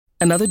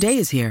Another day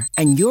is here,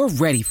 and you're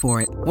ready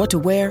for it. What to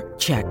wear?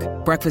 Check.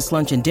 Breakfast,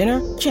 lunch, and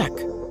dinner? Check.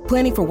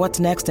 Planning for what's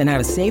next and how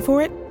to save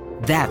for it?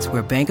 That's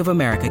where Bank of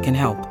America can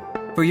help.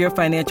 For your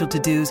financial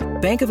to-dos,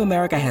 Bank of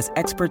America has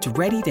experts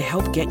ready to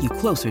help get you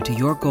closer to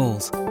your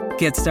goals.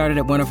 Get started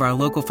at one of our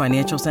local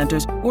financial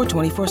centers or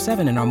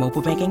 24/7 in our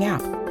mobile banking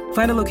app.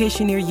 Find a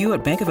location near you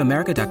at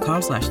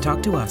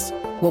bankofamerica.com/talktous.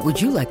 What would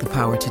you like the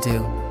power to do?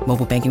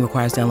 Mobile banking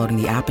requires downloading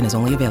the app and is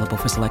only available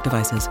for select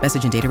devices.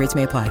 Message and data rates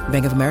may apply.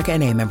 Bank of America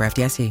N.A., member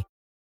FDIC.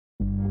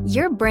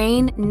 Your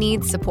brain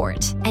needs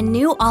support, and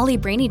new Ollie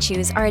Brainy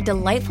Chews are a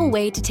delightful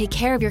way to take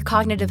care of your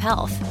cognitive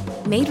health.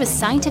 Made with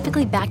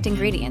scientifically backed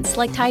ingredients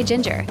like Thai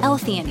ginger,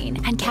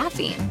 L-theanine, and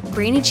caffeine,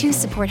 Brainy Chews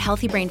support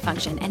healthy brain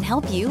function and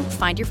help you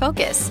find your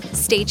focus,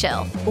 stay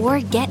chill, or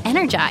get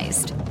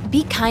energized.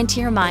 Be kind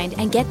to your mind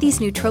and get these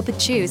nootropic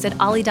chews at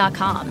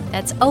ollie.com.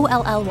 That's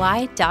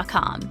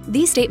OLLY.com.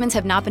 These statements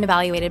have not been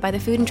evaluated by the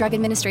Food and Drug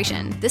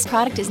Administration. This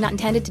product is not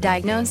intended to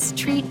diagnose,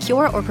 treat,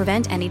 cure, or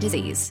prevent any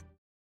disease.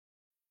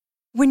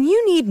 When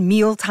you need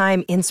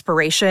mealtime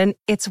inspiration,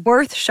 it's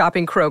worth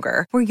shopping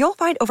Kroger, where you'll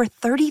find over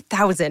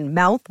 30,000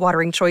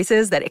 mouth-watering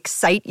choices that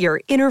excite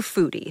your inner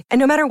foodie. And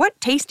no matter what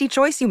tasty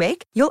choice you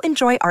make, you'll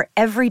enjoy our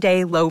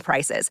everyday low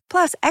prices,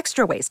 plus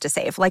extra ways to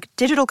save, like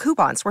digital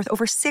coupons worth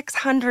over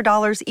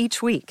 $600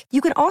 each week. You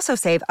can also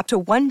save up to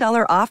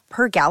 $1 off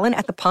per gallon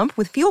at the pump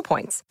with fuel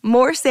points.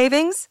 More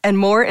savings and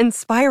more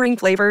inspiring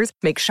flavors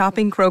make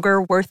shopping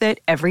Kroger worth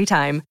it every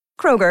time.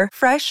 Kroger,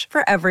 fresh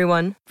for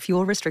everyone.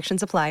 Fuel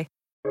restrictions apply.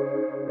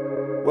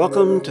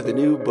 Welcome to the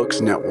New Books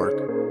Network.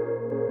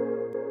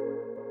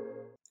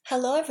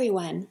 Hello,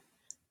 everyone.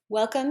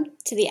 Welcome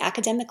to The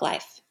Academic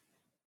Life.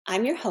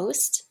 I'm your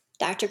host,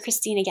 Dr.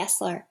 Christina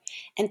Gessler,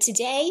 and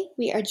today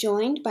we are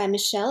joined by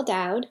Michelle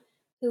Dowd,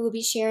 who will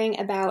be sharing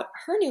about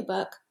her new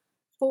book,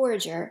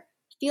 Forager,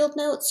 Field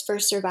Notes for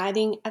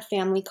Surviving a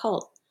Family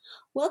Cult.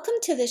 Welcome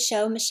to the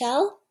show,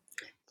 Michelle.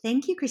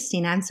 Thank you,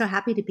 Christina. I'm so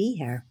happy to be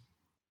here.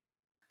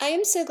 I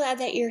am so glad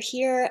that you're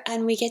here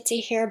and we get to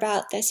hear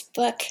about this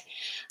book.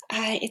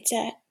 It's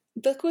a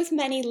book with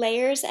many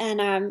layers, and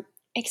I'm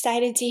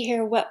excited to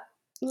hear what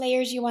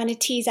layers you want to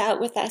tease out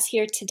with us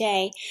here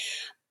today.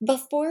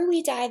 Before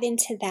we dive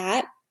into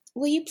that,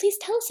 will you please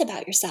tell us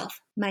about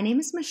yourself? My name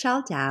is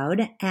Michelle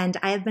Dowd, and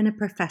I have been a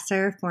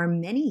professor for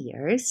many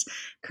years,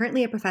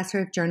 currently a professor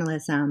of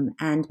journalism,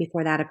 and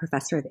before that, a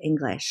professor of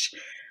English.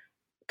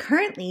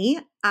 Currently,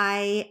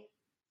 I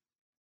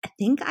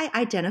think I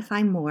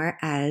identify more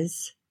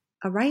as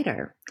a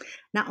writer,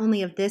 not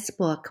only of this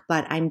book,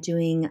 but I've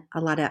been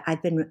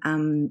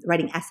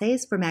writing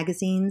essays for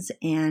magazines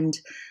and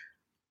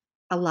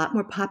a lot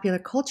more popular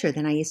culture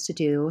than I used to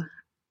do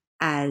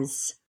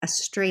as a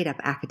straight up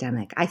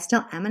academic. I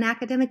still am an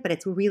academic, but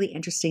it's really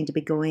interesting to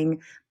be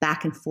going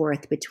back and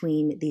forth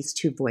between these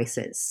two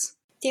voices.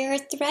 There are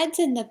threads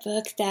in the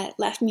book that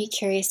left me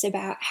curious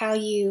about how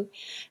you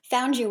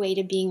found your way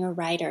to being a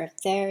writer.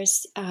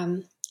 There's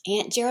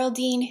Aunt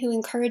Geraldine who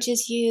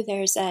encourages you.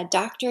 There's a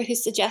doctor who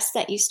suggests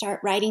that you start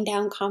writing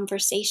down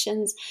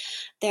conversations.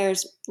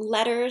 There's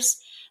letters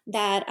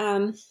that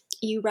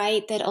you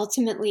write that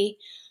ultimately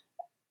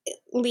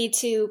lead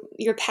to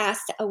your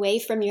path away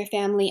from your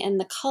family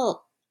and the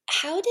cult.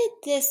 How did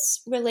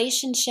this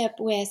relationship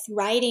with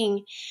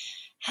writing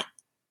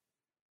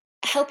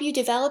help you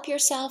develop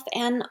yourself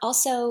and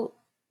also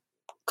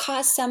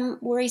cause some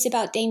worries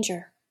about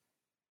danger?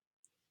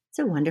 It's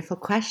a wonderful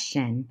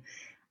question.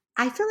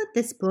 I feel that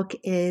this book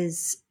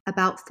is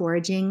about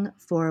foraging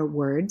for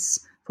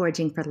words,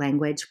 foraging for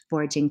language,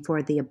 foraging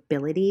for the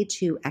ability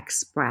to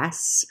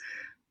express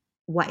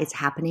what is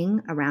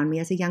happening around me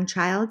as a young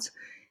child.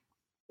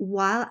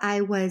 While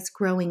I was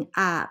growing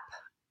up,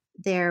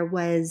 there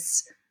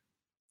was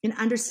an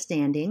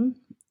understanding,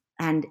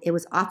 and it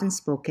was often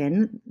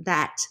spoken,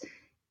 that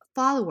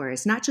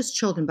followers, not just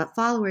children, but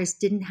followers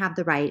didn't have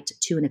the right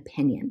to an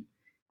opinion.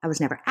 I was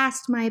never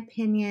asked my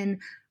opinion.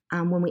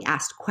 When we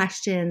asked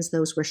questions,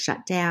 those were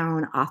shut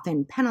down,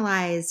 often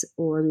penalized,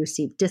 or we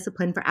received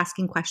discipline for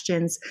asking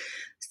questions.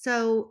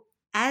 So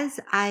as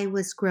I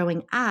was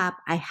growing up,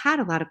 I had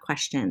a lot of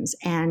questions.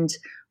 And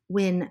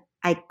when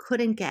I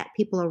couldn't get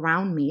people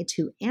around me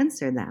to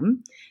answer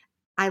them,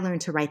 I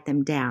learned to write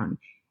them down.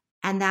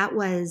 And that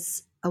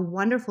was a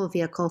wonderful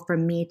vehicle for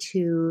me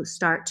to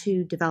start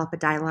to develop a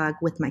dialogue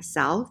with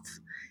myself.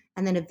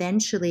 And then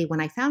eventually,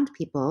 when I found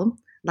people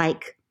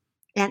like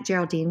Aunt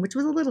Geraldine, which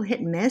was a little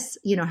hit and miss,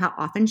 how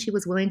often she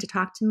was willing to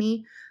talk to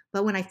me.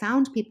 But when I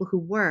found people who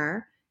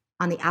were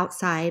on the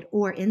outside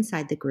or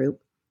inside the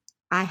group,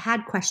 I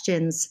had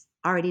questions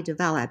already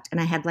developed, and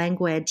I had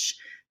language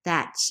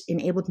that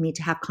enabled me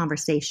to have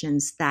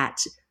conversations that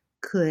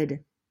could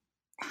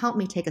help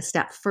me take a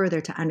step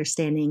further to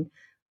understanding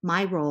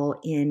my role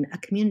in a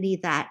community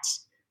that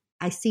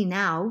I see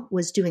now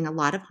was doing a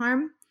lot of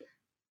harm.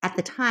 At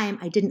the time,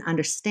 I didn't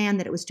understand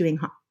that it was doing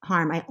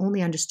harm. I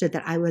only understood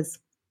that I was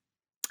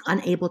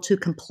unable to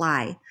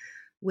comply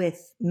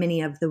with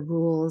many of the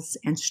rules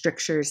and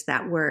strictures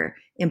that were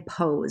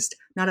imposed,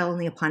 not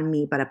only upon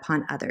me, but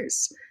upon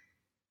others.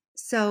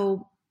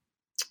 So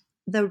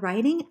The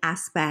writing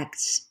aspect,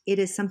 it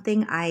is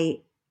something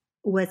I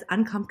was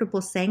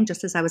uncomfortable saying,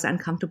 just as I was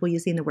uncomfortable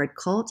using the word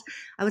cult.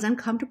 I was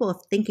uncomfortable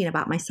of thinking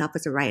about myself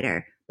as a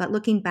writer. But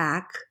looking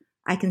back,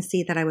 I can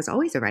see that I was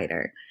always a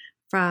writer.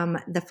 From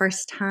the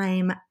first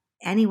time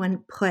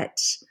anyone put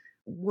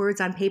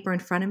words on paper in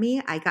front of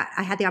me, I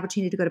had the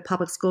opportunity to go to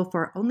public school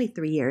for only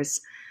 3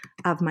 years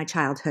of my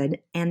childhood,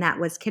 and that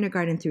was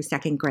kindergarten through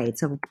second grade.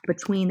 So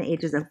between the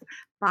ages of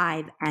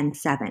 5 and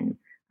 7,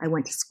 I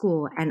went to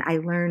school, and I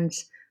learned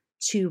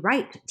to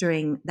write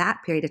during that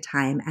period of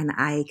time, and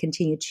I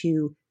continued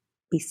to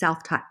be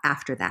self-taught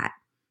after that.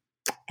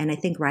 And I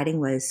think writing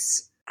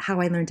was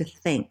how I learned to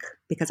think,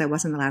 because I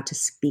wasn't allowed to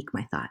speak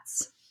my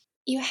thoughts.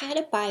 You had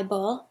a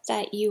Bible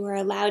that you were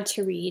allowed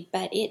to read,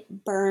 but it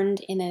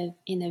burned in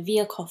a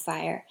vehicle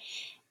fire.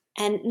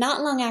 And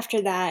not long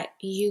after that,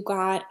 you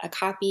got a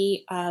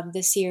copy of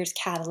the Sears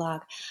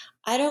catalog.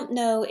 I don't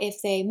know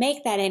if they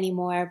make that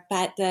anymore,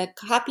 but the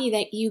copy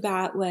that you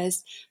got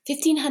was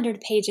 1,500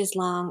 pages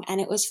long,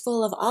 and it was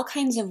full of all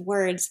kinds of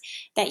words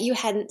that you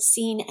hadn't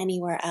seen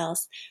anywhere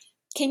else.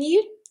 Can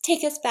you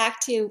take us back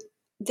to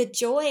the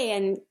joy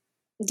and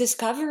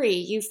discovery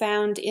you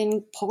found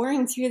in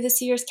pouring through the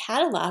Sears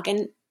catalog,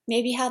 and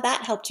maybe how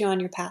that helped you on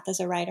your path as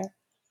a writer?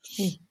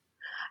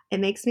 It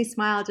makes me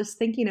smile just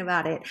thinking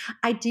about it.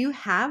 I do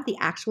have the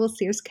actual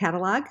Sears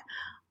catalog,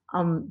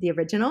 the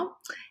original,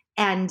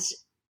 and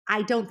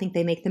I don't think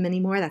they make them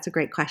anymore. That's a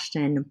great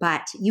question,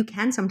 but you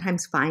can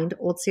sometimes find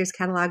old Sears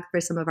catalog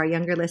for some of our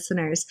younger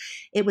listeners.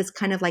 It was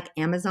kind of like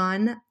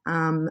Amazon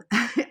on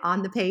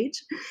the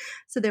page.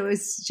 So there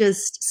was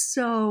just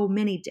so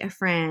many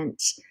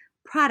different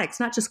products,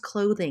 not just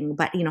clothing,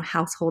 but,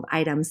 household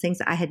items, things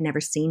that I had never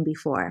seen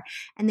before.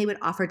 And they would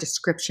offer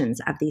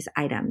descriptions of these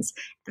items.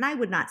 And I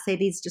would not say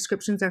these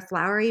descriptions are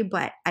flowery,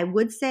 but I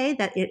would say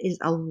that it is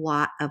a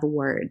lot of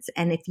words.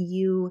 And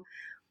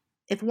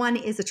if one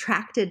is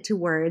attracted to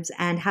words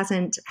and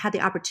hasn't had the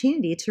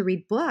opportunity to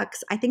read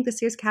books, I think the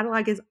Sears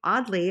catalog is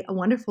oddly a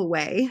wonderful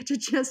way to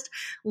just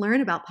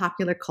learn about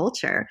popular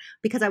culture,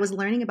 because I was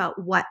learning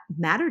about what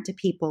mattered to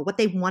people, what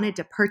they wanted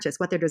to purchase,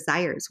 what their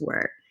desires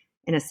were,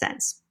 in a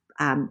sense.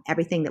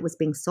 Everything that was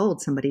being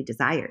sold, somebody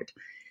desired.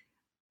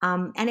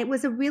 And it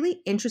was a really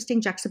interesting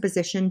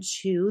juxtaposition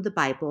to the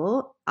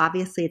Bible.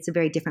 Obviously, it's a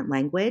very different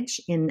language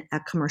in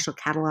a commercial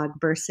catalog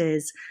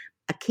versus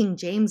a King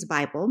James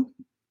Bible,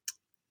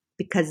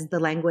 because the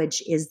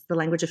language is the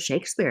language of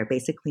Shakespeare,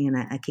 basically, in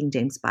a King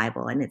James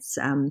Bible. And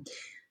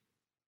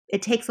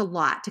it takes a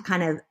lot to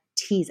kind of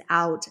tease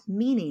out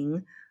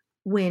meaning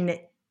when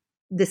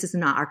this is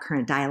not our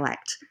current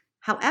dialect.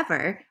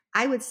 However,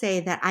 I would say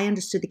that I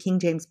understood the King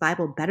James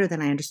Bible better than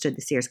I understood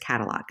the Sears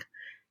catalog.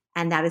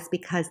 And that is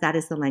because that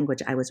is the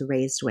language I was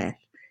raised with.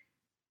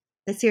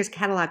 The Sears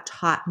catalog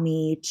taught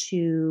me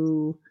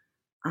to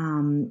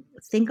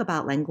think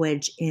about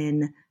language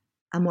in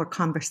a more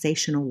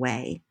conversational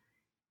way.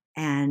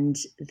 And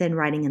then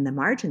writing in the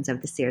margins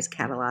of the Sears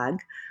catalog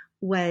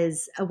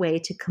was a way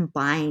to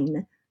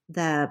combine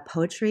the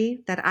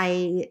poetry that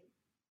I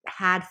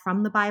had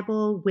from the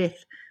Bible with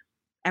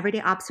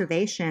everyday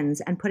observations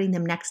and putting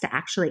them next to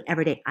actually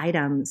everyday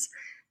items,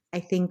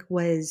 I think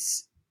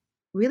was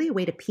really a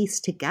way to piece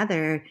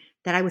together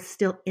that I was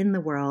still in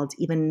the world,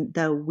 even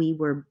though we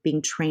were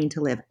being trained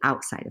to live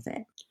outside of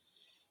it.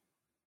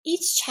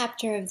 Each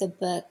chapter of the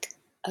book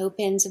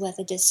opens with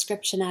a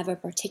description of a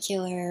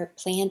particular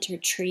plant or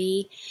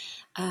tree,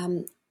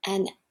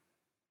 and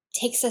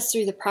takes us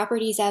through the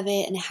properties of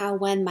it and how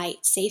one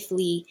might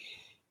safely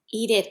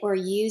eat it or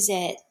use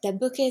it. The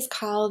book is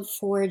called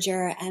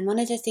Forager, and one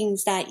of the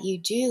things that you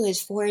do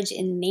is forage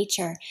in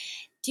nature.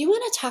 Do you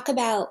want to talk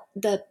about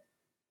the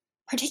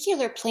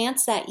particular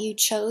plants that you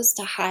chose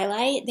to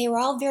highlight? They were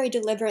all very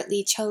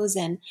deliberately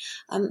chosen,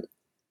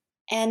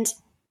 and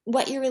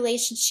what your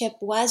relationship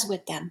was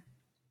with them.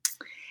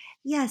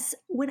 Yes.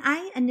 When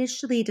I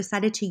initially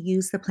decided to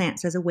use the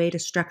plants as a way to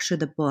structure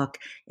the book,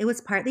 it was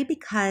partly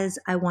because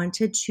I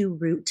wanted to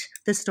root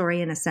the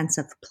story in a sense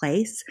of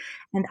place.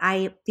 And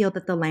I feel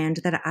that the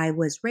land that I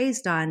was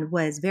raised on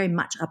was very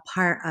much a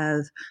part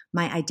of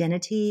my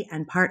identity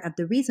and part of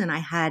the reason I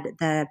had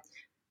the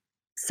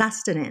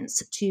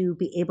sustenance to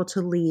be able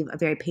to leave a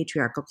very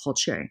patriarchal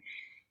culture.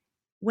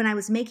 When I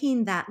was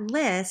making that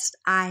list,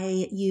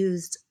 I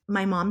used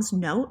my mom's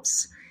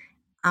notes.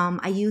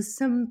 I used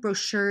some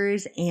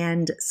brochures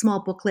and small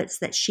booklets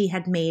that she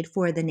had made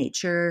for the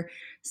nature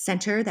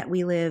center that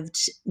we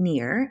lived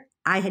near.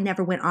 I had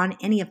never went on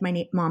any of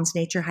my mom's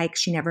nature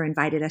hikes. She never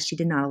invited us. She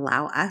did not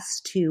allow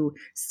us to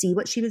see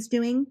what she was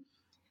doing.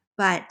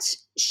 But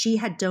she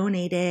had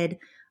donated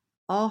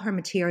all her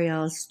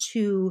materials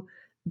to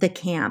the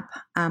camp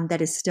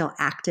that is still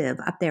active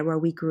up there where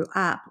we grew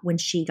up when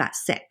she got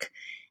sick.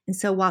 And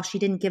so while she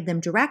didn't give them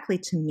directly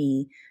to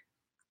me,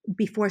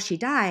 before she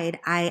died,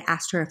 I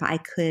asked her if I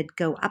could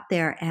go up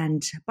there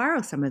and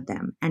borrow some of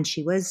them. And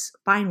she was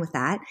fine with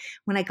that.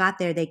 When I got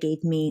there, they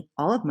gave me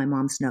all of my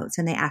mom's notes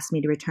and they asked me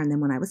to return them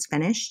when I was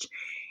finished.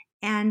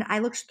 And I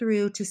looked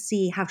through to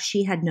see how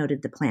she had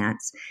noted the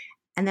plants.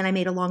 And then I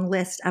made a long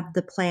list of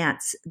the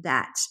plants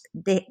that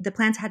the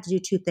plants had to do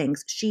two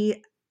things.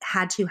 She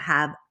had to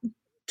have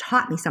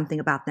taught me something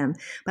about them,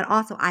 but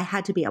also I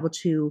had to be able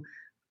to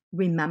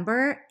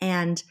remember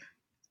and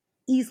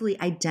easily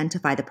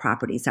identify the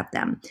properties of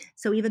them.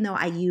 So even though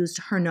I used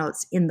her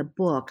notes in the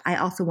book, I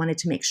also wanted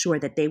to make sure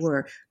that they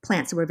were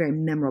plants that were very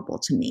memorable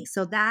to me.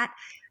 So that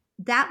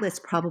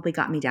list probably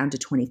got me down to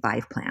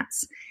 25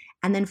 plants.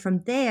 And then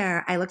from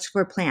there, I looked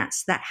for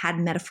plants that had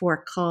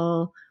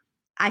metaphorical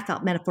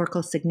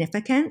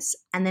significance.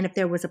 And then if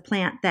there was a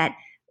plant that,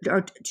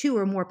 or two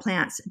or more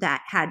plants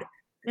that had,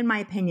 in my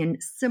opinion,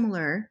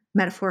 similar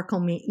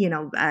metaphorical,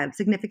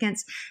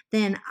 significance,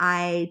 then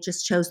I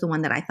just chose the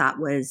one that I thought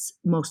was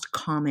most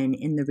common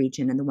in the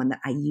region and the one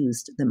that I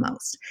used the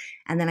most.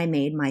 And then I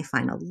made my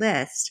final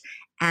list,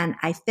 and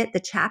I fit the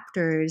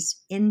chapters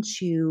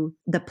into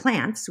the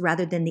plants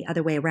rather than the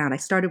other way around. I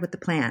started with the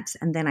plants,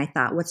 and then I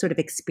thought, what sort of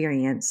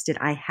experience did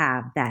I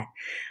have that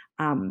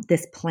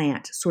this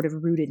plant sort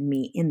of rooted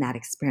me in that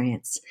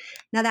experience.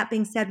 Now, that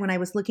being said, when I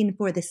was looking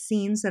for the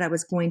scenes that I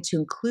was going to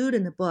include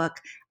in the book,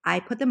 I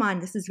put them on,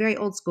 this is very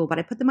old school, but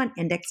I put them on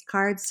index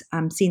cards,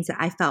 scenes that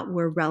I felt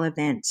were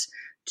relevant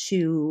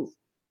to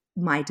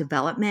my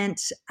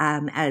development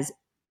as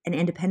an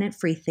independent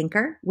free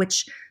thinker,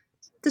 which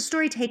the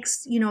story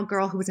takes, a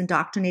girl who was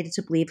indoctrinated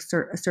to believe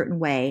a certain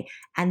way,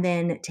 and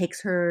then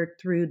takes her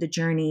through the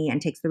journey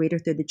and takes the reader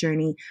through the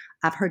journey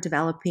of her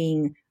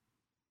developing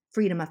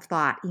freedom of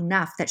thought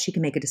enough that she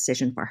can make a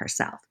decision for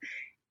herself.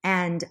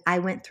 And I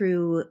went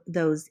through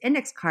those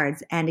index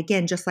cards. And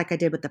again, just like I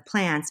did with the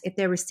plants, if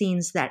there were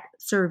scenes that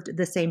served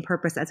the same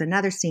purpose as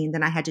another scene,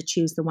 then I had to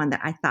choose the one that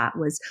I thought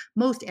was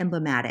most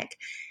emblematic.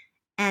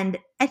 And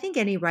I think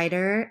any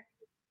writer,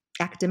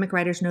 academic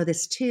writers know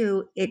this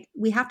too,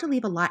 we have to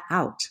leave a lot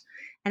out.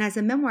 And as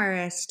a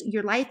memoirist,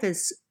 your life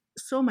is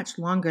so much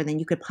longer than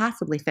you could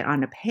possibly fit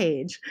on a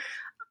page.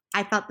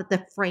 I felt that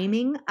the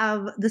framing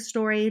of the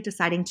story,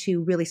 deciding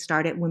to really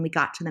start it when we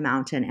got to the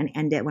mountain and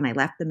end it when I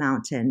left the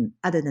mountain,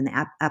 other than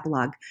the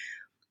epilogue,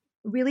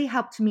 really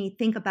helped me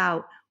think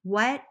about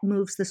what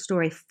moves the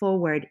story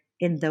forward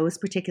in those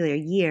particular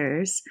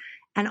years,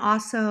 and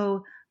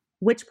also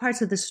which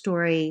parts of the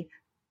story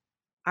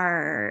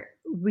are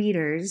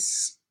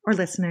readers or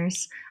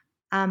listeners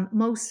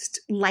most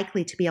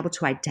likely to be able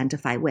to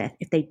identify with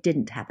if they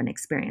didn't have an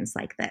experience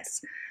like this.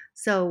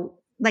 So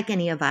like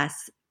any of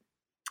us,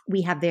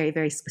 we have very,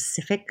 very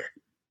specific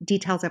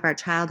details of our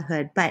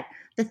childhood, but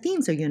the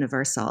themes are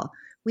universal.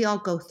 We all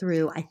go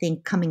through, I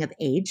think, coming of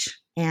age,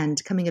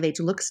 and coming of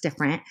age looks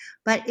different,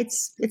 but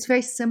it's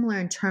very similar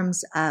in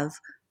terms of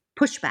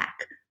pushback,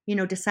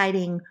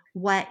 deciding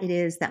what it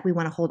is that we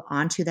want to hold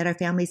on to that our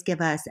families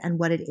give us and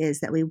what it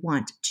is that we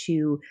want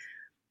to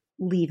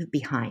leave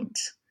behind.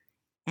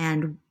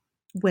 And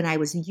when I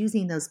was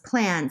using those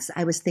plants,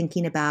 I was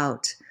thinking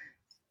about,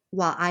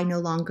 while I no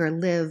longer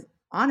live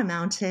on a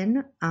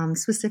mountain,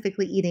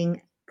 specifically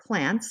eating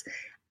plants,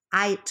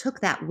 I took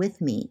that with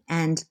me,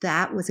 and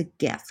that was a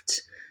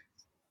gift.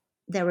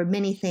 There were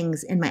many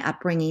things in my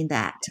upbringing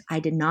that I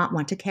did not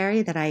want to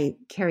carry, that I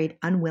carried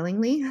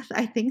unwillingly,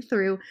 I think,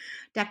 through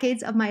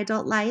decades of my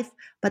adult life.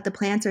 But the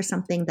plants are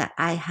something that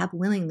I have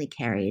willingly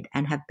carried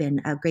and have been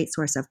a great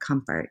source of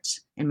comfort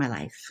in my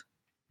life.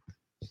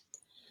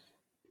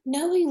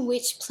 Knowing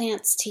which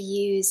plants to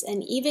use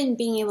and even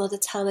being able to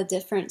tell the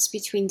difference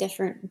between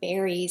different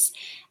berries.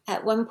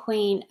 At one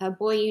point, a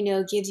boy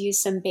gives you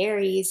some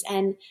berries,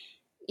 and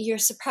you're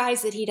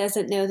surprised that he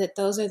doesn't know that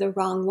those are the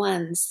wrong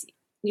ones.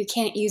 You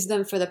can't use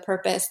them for the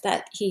purpose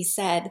that he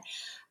said.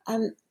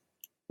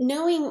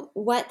 Knowing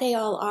what they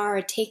all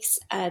are takes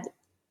a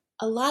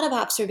lot of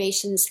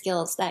observation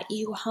skills that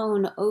you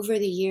hone over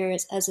the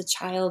years as a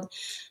child.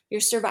 Your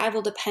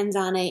survival depends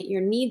on it.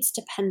 Your needs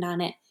depend on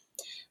it.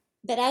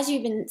 But as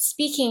you've been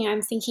speaking,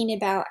 I'm thinking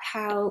about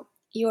how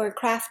your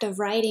craft of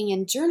writing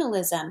and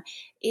journalism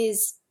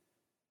is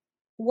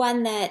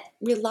one that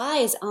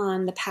relies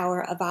on the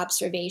power of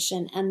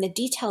observation and the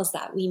details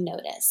that we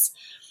notice.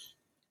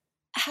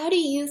 How do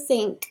you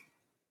think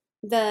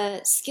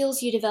the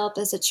skills you developed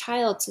as a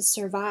child to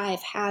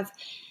survive have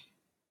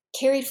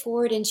carried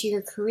forward into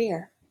your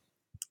career?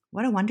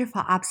 What a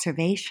wonderful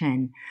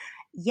observation.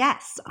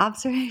 Yes,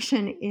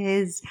 observation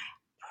is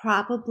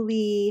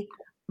probably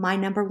my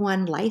number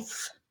one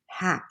life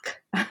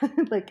hack.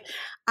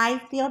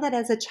 I feel that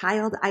as a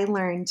child, I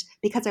learned,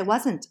 because I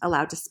wasn't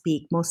allowed to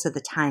speak most of the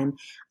time,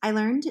 I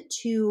learned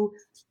to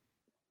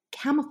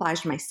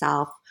camouflage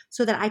myself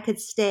so that I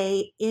could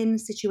stay in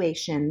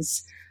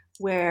situations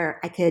where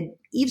I could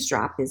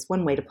eavesdrop, is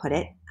one way to put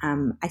it.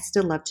 I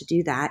still love to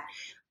do that,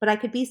 but I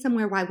could be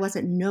somewhere where I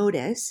wasn't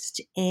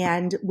noticed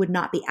and would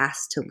not be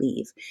asked to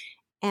leave.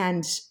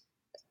 And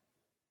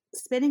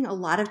spending a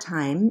lot of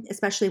time,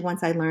 especially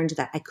once I learned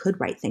that I could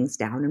write things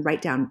down and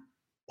write down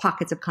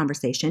pockets of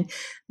conversation,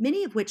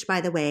 many of which,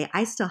 by the way,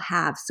 I still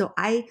have. So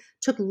I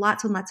took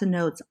lots and lots of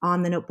notes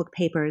on the notebook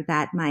paper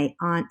that my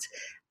aunt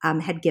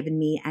had given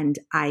me, and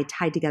I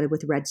tied together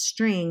with red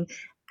string.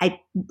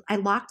 I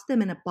locked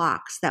them in a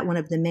box that one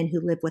of the men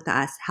who lived with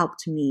us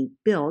helped me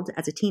build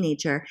as a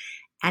teenager.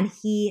 And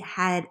he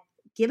had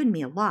given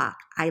me a lock.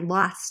 I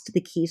lost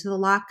the key to the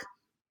lock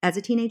as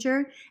a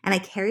teenager, and I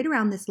carried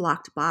around this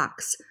locked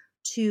box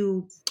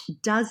to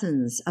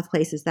dozens of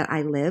places that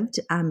I lived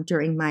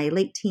during my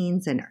late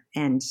teens and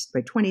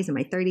my 20s and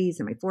my 30s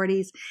and my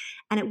 40s.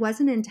 And it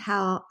wasn't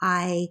until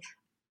I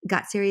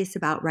got serious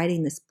about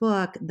writing this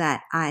book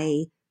that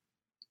I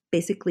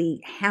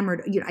basically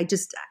hammered,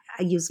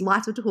 I used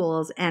lots of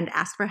tools and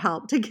asked for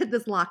help to get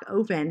this lock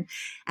open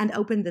and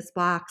opened this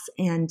box.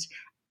 And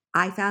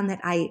I found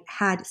that I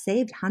had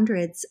saved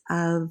hundreds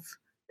of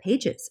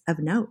pages of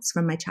notes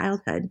from my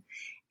childhood.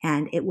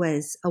 And it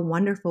was a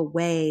wonderful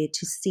way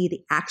to see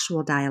the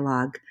actual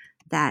dialogue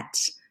that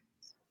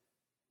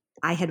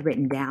I had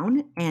written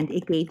down. And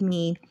it gave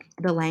me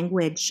the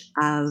language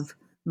of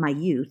my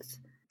youth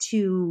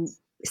to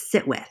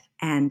sit with.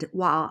 And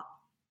while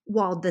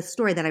the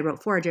story that I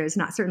wrote, Forager, is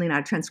certainly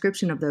not a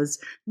transcription of those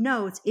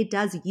notes, it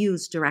does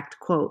use direct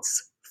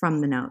quotes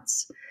from the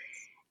notes.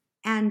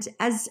 And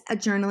as a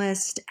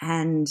journalist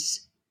and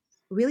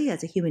really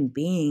as a human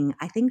being,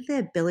 I think the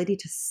ability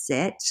to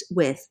sit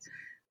with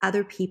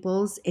other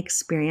people's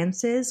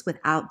experiences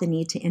without the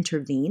need to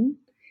intervene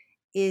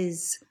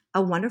is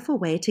a wonderful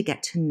way to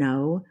get to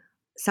know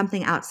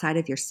something outside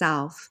of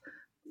yourself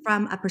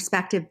from a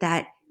perspective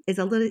that is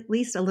at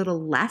least a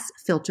little less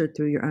filtered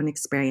through your own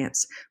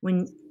experience.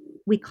 When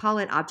we call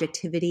it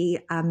objectivity,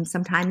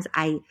 sometimes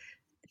I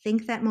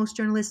think that most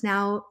journalists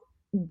now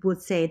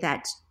would say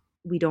that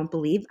I don't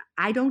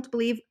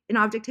believe in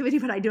objectivity,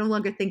 but I no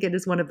longer think it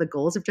is one of the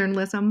goals of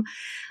journalism,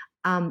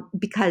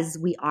 because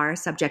we are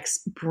subjects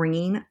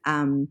bringing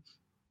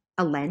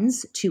a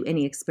lens to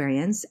any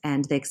experience,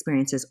 and the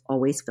experience is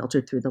always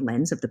filtered through the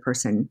lens of the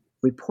person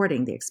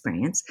reporting the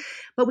experience.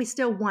 But we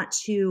still want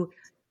to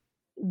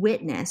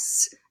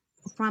witness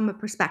from a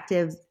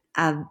perspective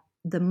of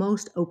the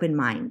most open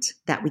mind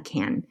that we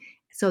can,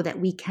 so that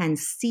we can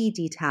see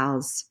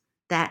details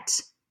that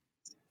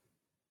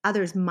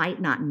others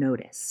might not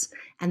notice.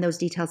 And those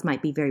details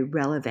might be very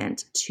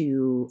relevant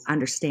to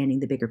understanding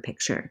the bigger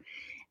picture.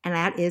 And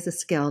that is a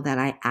skill that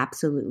I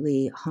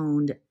absolutely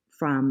honed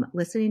from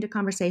listening to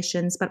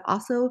conversations, but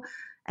also,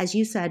 as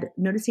you said,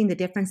 noticing the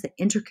difference, the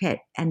intricate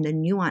and the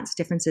nuanced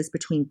differences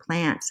between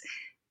plants.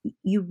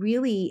 You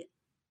really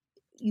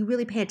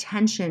pay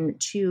attention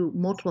to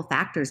multiple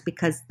factors,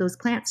 because those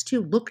plants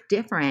too look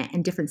different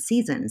in different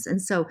seasons.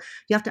 And so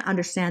you have to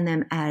understand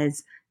them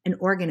as an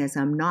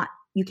organism,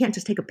 you can't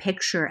just take a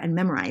picture and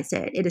memorize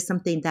it. It is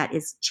something that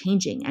is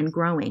changing and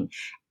growing.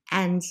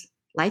 And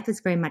life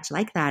is very much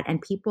like that.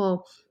 And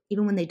people,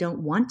 even when they don't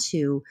want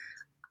to,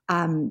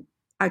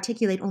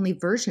 articulate only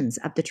versions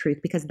of the truth,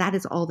 because that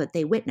is all that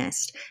they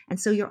witnessed. And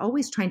so you're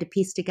always trying to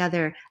piece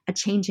together a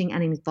changing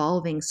and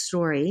evolving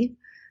story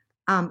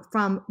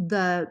from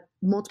the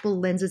multiple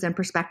lenses and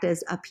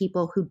perspectives of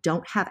people who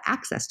don't have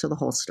access to the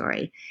whole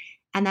story.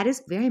 And that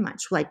is very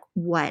much like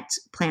what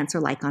plants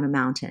are like on a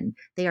mountain.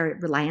 They are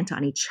reliant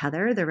on each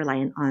other. They're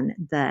reliant on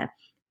the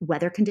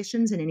weather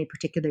conditions in any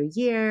particular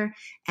year.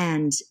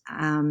 And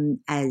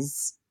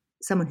as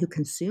someone who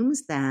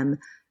consumes them,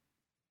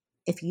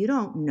 if you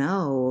don't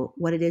know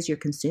what it is you're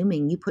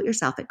consuming, you put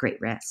yourself at great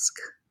risk.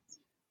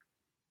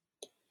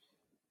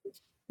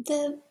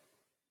 The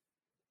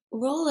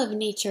role of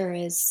nature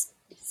is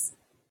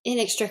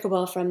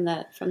inextricable from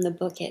the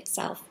book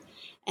itself.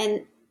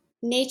 And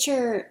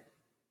nature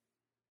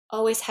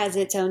always has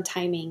its own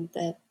timing.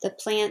 The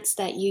plants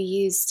that you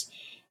used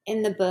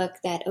in the book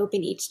that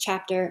open each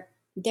chapter,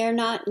 they're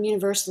not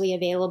universally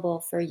available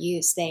for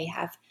use. They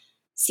have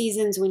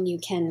seasons when you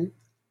can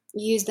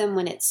use them,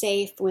 when it's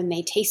safe, when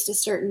they taste a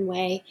certain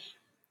way.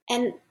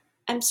 And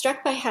I'm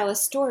struck by how a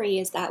story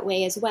is that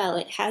way as well.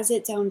 It has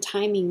its own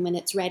timing when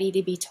it's ready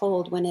to be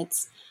told, when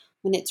it's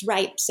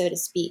ripe, so to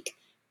speak.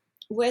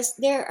 Was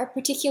there a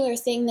particular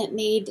thing that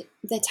made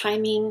the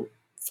timing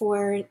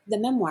for the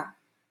memoir?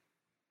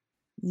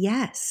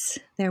 Yes,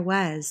 there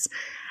was.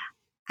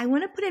 I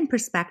want to put in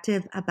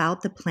perspective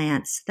about the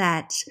plants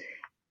that,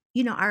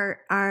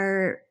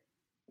 our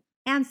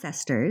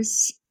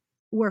ancestors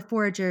were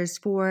foragers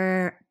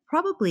for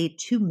probably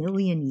 2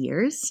 million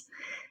years.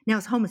 Now,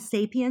 as Homo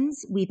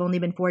sapiens, we've only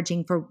been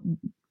foraging for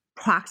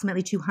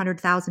approximately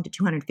 200,000 to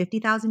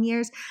 250,000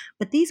 years.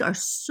 But these are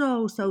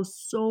so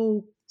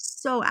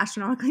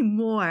astronomically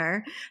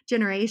more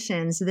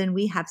generations than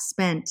we have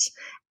spent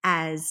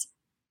as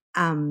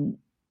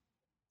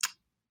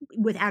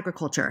with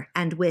agriculture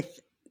and with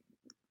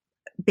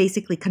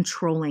basically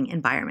controlling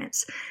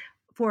environments.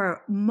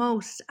 For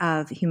most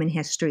of human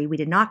history, we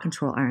did not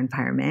control our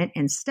environment.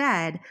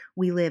 Instead,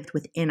 we lived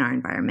within our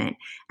environment.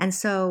 And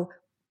so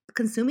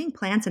consuming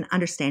plants and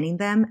understanding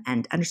them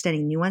and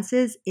understanding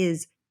nuances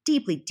is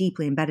deeply,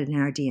 deeply embedded in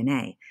our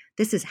DNA.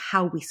 This is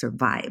how we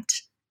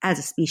survived as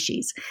a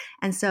species.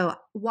 And so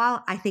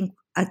while I think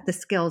the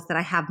skills that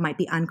I have might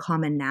be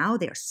uncommon now,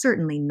 they are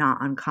certainly not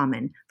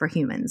uncommon for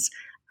humans.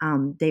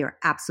 They are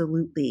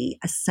absolutely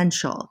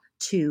essential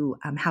to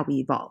how we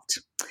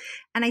evolved.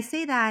 And I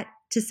say that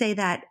to say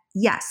that,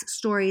 yes,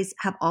 stories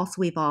have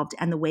also evolved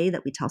and the way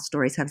that we tell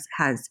stories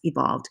has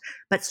evolved,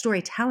 but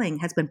storytelling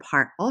has been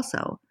part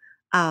also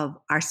of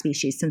our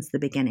species since the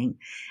beginning.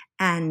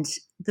 And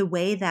the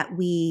way that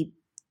we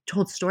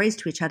told stories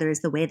to each other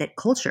is the way that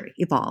culture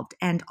evolved.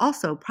 And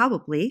also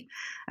probably,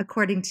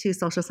 according to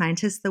social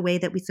scientists, the way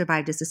that we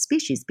survived as a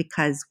species,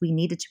 because we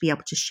needed to be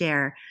able to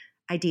share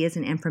ideas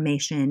and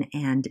information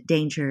and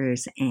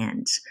dangers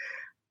and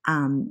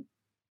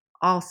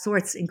all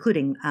sorts,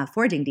 including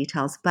foraging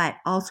details, but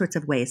all sorts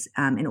of ways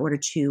in order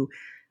to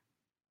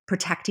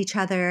protect each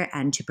other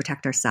and to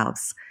protect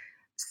ourselves.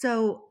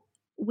 So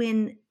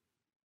when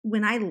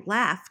I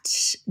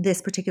left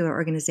this particular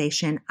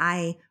organization,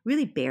 I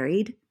really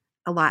buried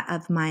a lot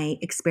of my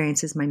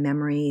experiences, my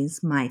memories,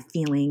 my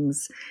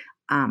feelings,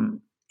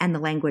 and the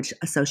language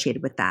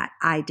associated with that.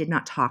 I did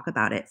not talk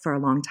about it for a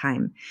long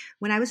time.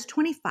 When I was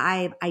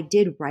 25, I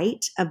did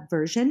write a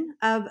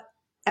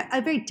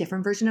very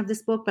different version of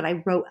this book, but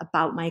I wrote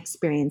about my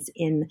experience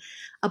in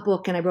a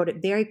book, and I wrote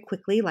it very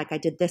quickly, like I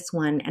did this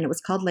one, and it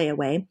was called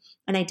Layaway.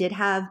 And I did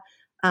have,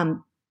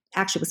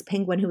 actually it was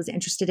Penguin who was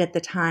interested at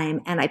the time,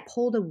 and I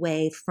pulled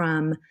away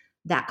from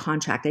that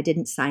contract. I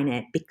didn't sign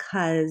it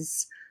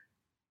because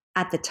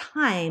at the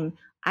time,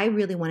 I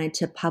really wanted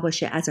to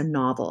publish it as a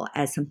novel,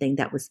 as something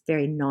that was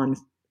very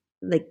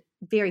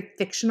very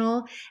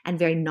fictional and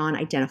very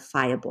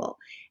non-identifiable.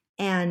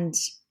 And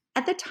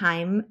at the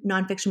time,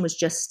 nonfiction was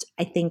just,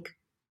 I think,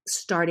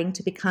 starting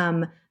to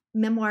become,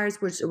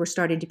 memoirs were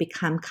starting to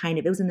become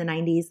it was in the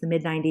 90s, the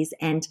mid 90s.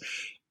 And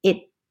it,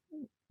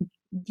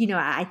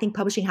 I think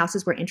publishing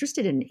houses were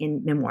interested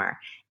in memoir.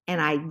 And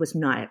I was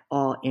not at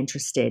all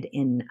interested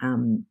in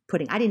I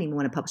didn't even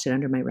want to publish it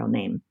under my real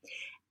name.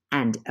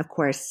 And of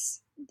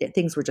course,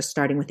 things were just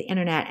starting with the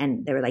internet,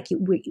 and they were like,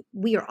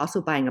 we are also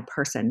buying a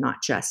person,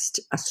 not just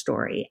a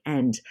story.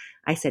 And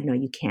I said, no,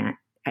 you can't.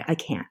 I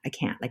can't,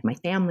 like my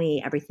family,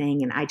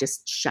 everything. And I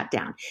just shut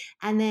down.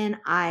 And then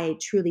I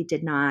truly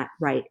did not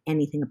write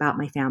anything about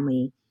my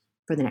family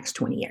for the next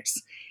 20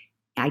 years.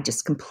 I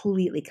just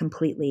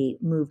completely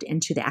moved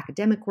into the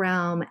academic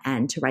realm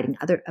and to writing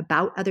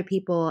about other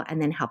people,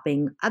 and then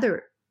helping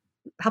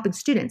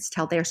students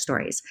tell their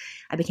stories.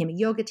 I became a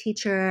yoga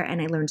teacher,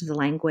 and I learned the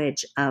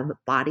language of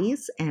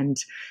bodies and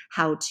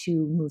how to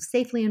move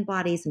safely in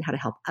bodies and how to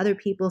help other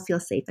people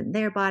feel safe in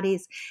their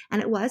bodies.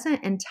 And it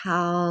wasn't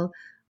until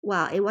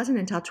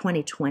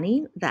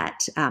 2020 that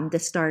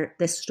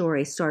this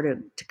story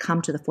started to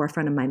come to the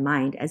forefront of my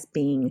mind as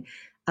being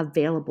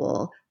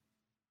available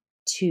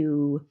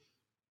to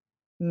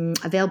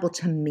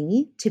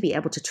me to be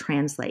able to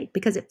translate,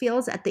 because it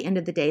feels at the end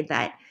of the day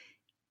that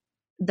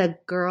the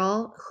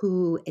girl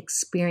who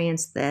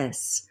experienced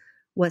this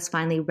was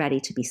finally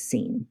ready to be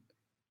seen.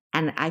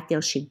 And I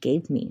feel she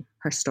gave me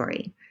her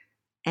story.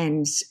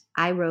 And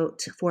I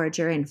wrote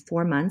Forager in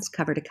 4 months,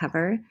 cover to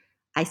cover.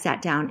 I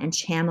sat down and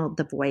channeled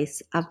the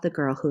voice of the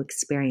girl who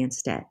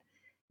experienced it.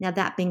 Now,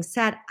 that being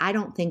said, I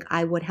don't think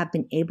I would have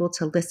been able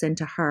to listen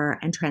to her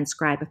and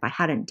transcribe if I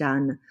hadn't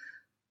done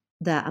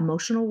the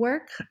emotional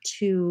work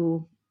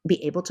to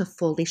be able to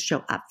fully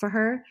show up for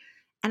her.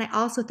 And I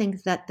also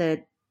think that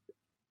the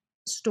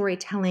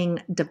storytelling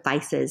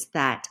devices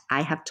that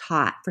I have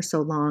taught for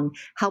so long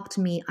helped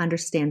me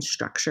understand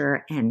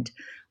structure and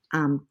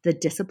the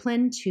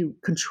discipline to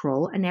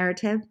control a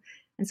narrative.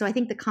 And so I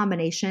think the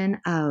combination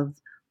of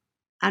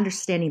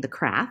understanding the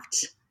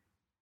craft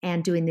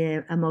and doing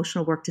the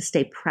emotional work to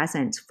stay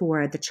present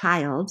for the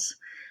child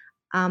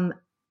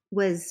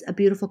was a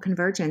beautiful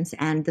convergence,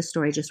 and the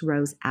story just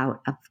rose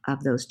out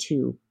of those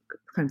two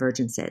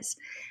convergences.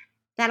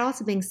 That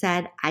also being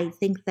said, I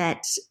think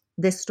that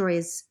this story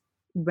is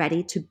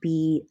ready to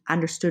be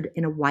understood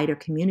in a wider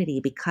community,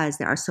 because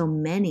there are so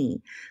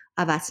many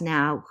of us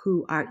now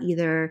who are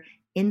either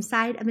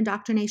inside of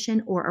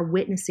indoctrination or are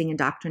witnessing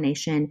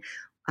indoctrination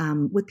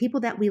with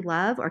people that we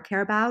love or care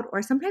about,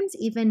 or sometimes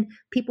even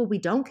people we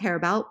don't care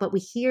about, but we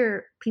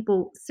hear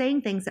people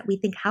saying things that we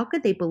think, how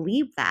could they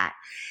believe that?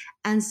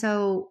 And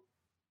so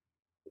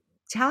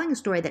telling a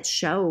story that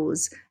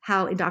shows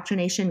how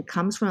indoctrination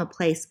comes from a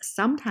place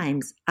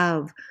sometimes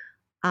of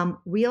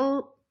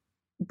real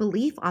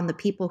belief on the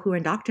people who are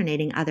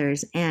indoctrinating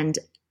others, and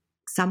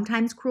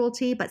sometimes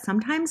cruelty, but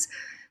sometimes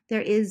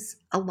there is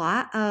a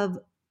lot of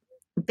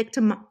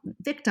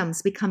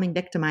victims becoming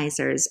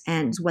victimizers,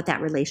 and what that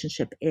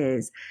relationship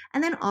is.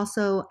 And then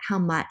also how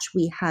much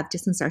we have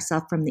distanced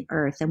ourselves from the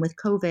earth. And with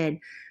COVID,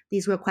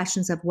 these real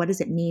questions of what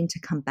does it mean to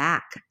come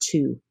back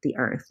to the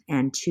earth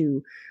and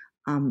to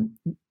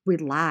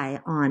rely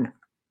on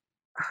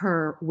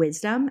her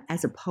wisdom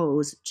as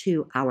opposed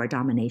to our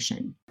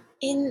domination.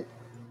 In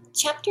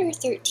chapter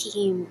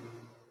 13,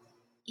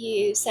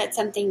 you said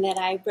something that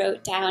I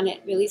wrote down.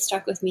 It really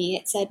struck with me.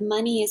 It said,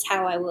 "Money is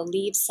how I will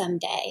leave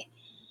someday."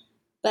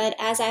 But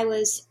as I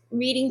was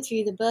reading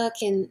through the book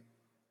and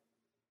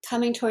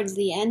coming towards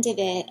the end of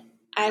it,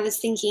 I was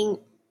thinking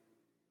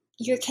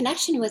your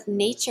connection with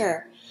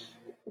nature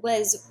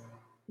was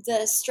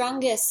the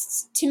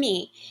strongest to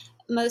me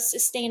most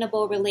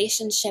sustainable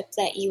relationship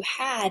that you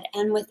had.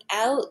 And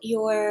without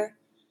your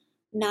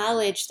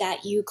knowledge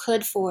that you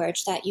could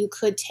forage, that you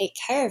could take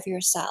care of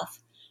yourself,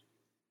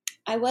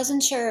 I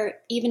wasn't sure,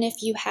 even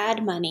if you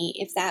had money,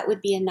 if that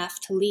would be enough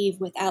to leave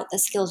without the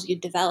skills you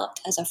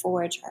developed as a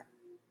forager.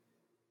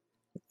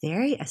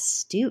 Very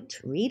astute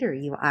reader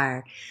you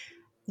are.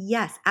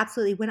 Yes,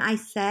 absolutely. When I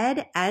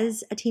said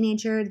as a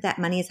teenager that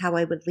money is how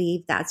I would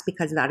leave, that's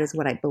because that is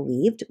what I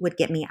believed would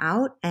get me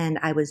out. And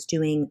I was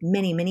doing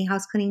many, many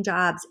house cleaning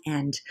jobs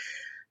and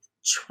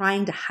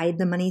trying to hide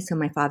the money so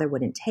my father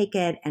wouldn't take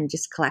it and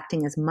just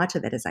collecting as much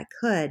of it as I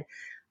could.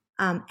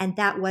 And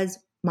that was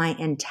my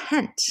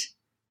intent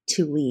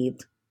to leave,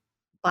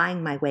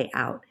 buying my way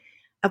out.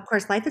 Of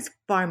course, life is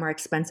far more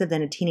expensive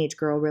than a teenage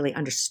girl really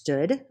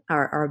understood,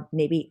 or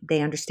maybe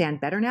they understand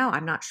better now.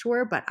 I'm not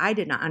sure, but I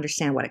did not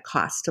understand what it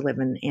costs to live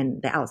in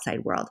the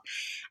outside world.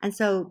 And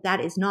so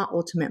that is not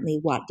ultimately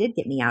what did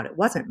get me out. It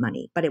wasn't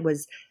money, but it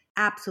was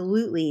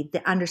absolutely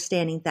the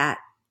understanding that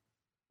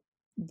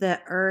the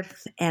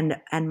earth and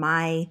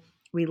my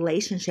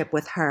relationship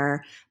with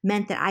her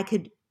meant that I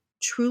could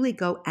truly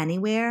go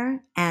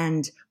anywhere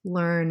and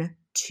learn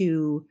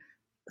to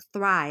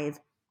thrive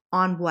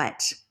on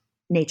what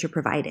nature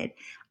provided.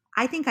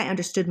 I think I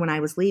understood when I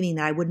was leaving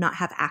that I would not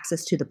have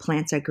access to the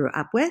plants I grew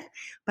up with,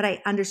 but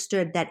I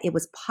understood that it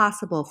was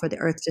possible for the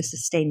earth to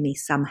sustain me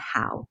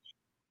somehow.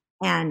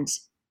 And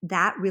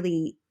that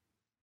really,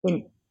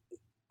 in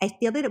I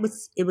feel that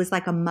it was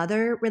like a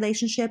mother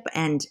relationship,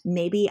 and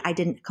maybe I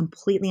didn't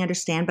completely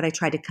understand, but I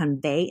tried to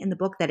convey in the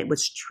book that it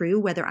was true,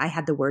 whether I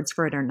had the words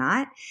for it or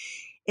not,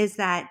 is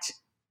that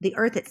the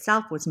earth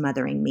itself was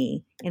mothering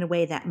me in a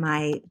way that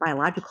my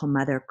biological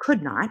mother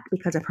could not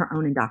because of her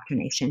own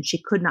indoctrination. She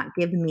could not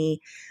give me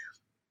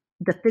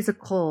the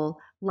physical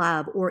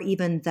love or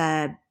even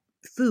the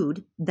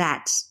food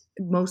that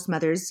most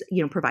mothers,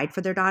 provide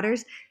for their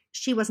daughters.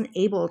 She wasn't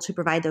able to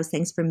provide those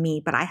things for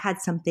me, but I had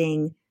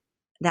something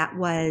that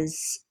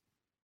was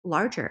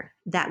larger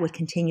that would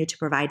continue to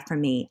provide for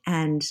me.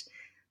 And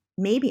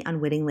maybe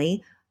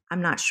unwittingly,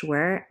 I'm not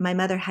sure, my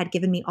mother had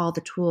given me all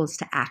the tools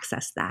to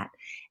access that.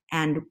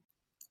 And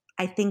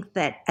I think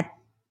that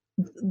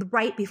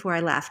right before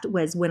I left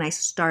was when I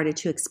started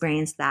to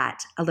experience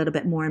that a little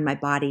bit more in my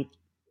body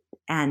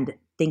and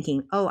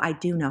thinking, oh, I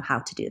do know how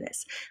to do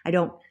this. I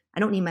don't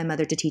need my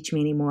mother to teach me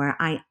anymore.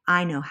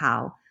 I know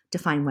how to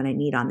find what I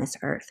need on this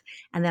earth.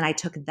 And then I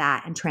took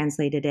that and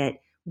translated it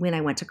when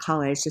I went to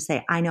college to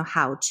say, I know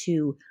how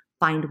to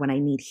find what I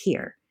need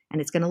here. And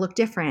it's going to look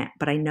different,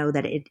 but I know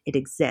that it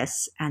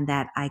exists and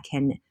that I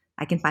can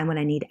find what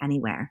I need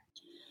anywhere.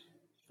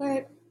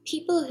 For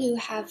people who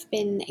have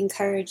been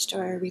encouraged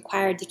or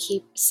required to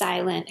keep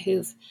silent,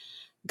 who've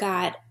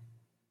got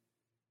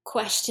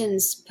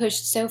questions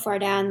pushed so far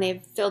down,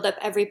 they've filled up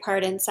every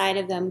part inside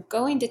of them,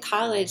 going to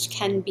college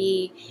can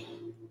be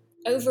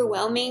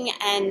overwhelming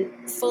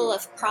and full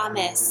of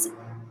promise.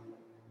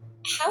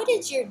 How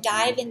did your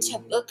dive into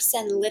books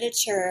and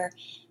literature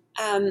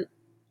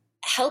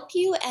help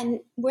you?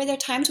 And were there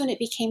times when it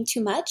became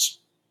too much?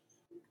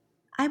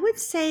 I would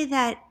say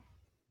that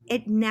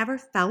it never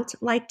felt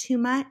like too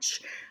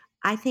much.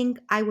 I think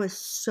I was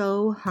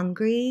so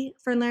hungry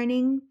for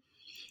learning.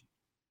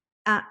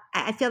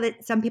 I feel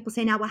that some people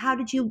say now, well, how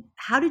did you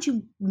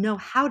know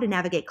how to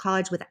navigate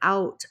college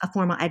without a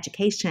formal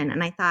education?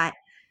 And I thought,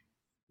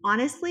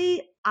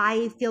 honestly,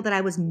 I feel that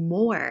I was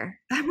more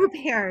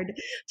prepared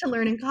to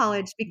learn in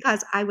college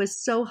because I was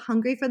so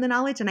hungry for the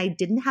knowledge and I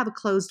didn't have a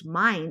closed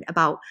mind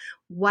about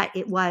what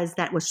it was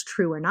that was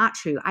true or not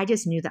true. I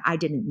just knew that I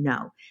didn't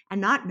know. And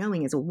not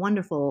knowing is a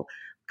wonderful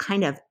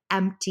kind of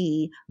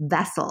empty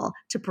vessel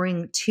to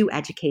bring to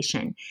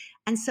education.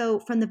 And so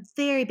from the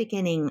very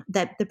beginning,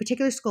 the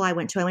particular school I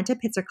went to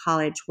Pitzer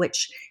College,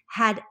 which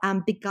had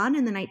begun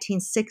in the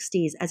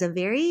 1960s as a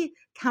very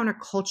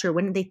counterculture.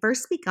 When they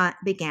first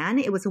began,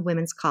 it was a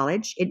women's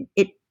college.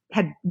 It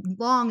had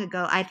long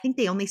ago, I think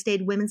they only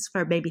stayed women's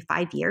for maybe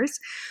 5 years,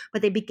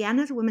 but they began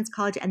as a women's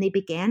college and they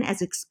began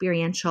as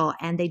experiential,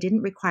 and they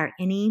didn't require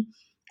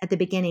at the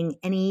beginning,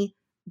 any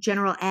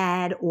general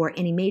ed or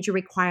any major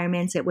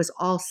requirements. It was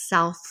all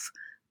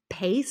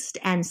self-paced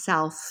and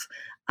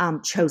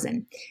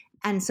self-chosen.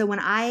 And so when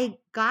I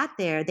got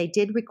there, they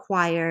did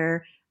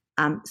require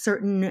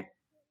certain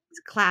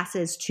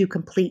classes to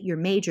complete your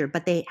major,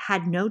 but they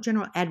had no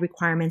general ed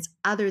requirements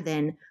other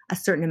than a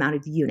certain amount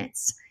of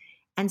units.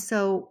 And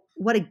so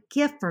what a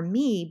gift for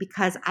me,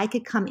 because I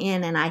could come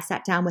in, and I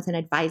sat down with an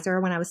advisor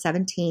when I was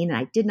 17 and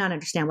I did not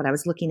understand what I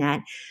was looking at,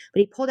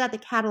 but he pulled out the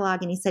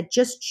catalog and he said,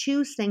 just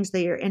choose things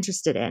that you're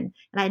interested in.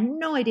 And I had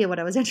no idea what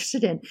I was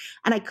interested in.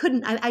 And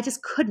I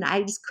just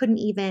couldn't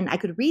even, I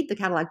could read the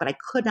catalog, but I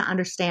could not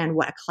understand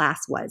what a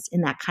class was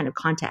in that kind of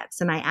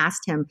context. And I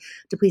asked him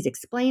to please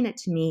explain it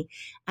to me.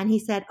 And he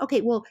said, okay,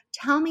 well,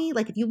 tell me,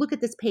 like, if you look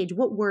at this page,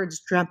 what words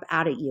jump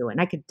out at you?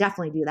 And I could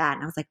definitely do that.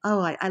 And I was like,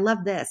 oh, I love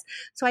this.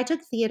 So I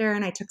took theater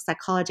and I took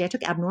psychology. I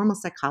took abnormal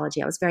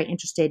psychology. I was very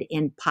interested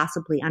in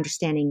possibly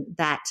understanding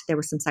that there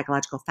were some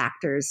psychological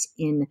factors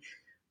in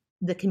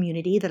the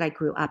community that I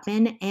grew up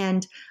in.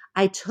 And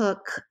I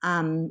took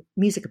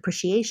music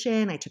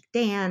appreciation. I took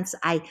dance.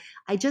 I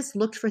just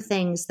looked for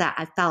things that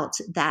I felt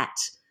that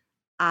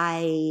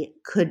I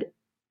could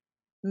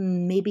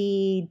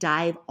maybe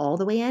dive all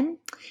the way in.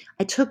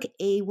 I took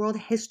a world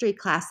history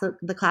class.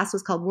 The class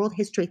was called World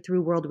History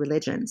Through World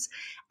Religions.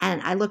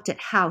 And I looked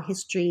at how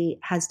history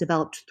has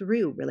developed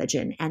through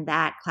religion. And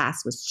that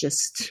class was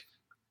just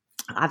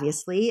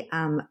obviously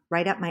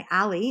right up my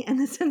alley in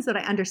the sense that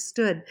I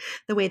understood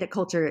the way that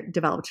culture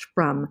developed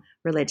from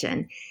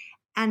religion.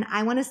 And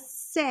I want to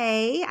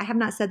say, I have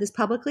not said this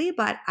publicly,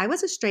 but I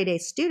was a straight A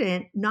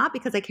student, not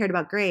because I cared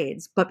about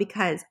grades, but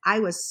because I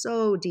was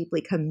so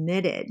deeply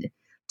committed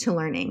to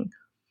learning.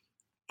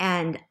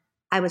 And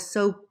I was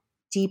so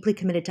deeply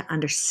committed to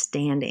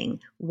understanding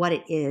what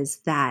it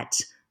is that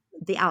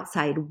the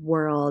outside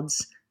world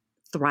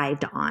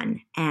thrived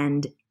on.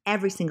 And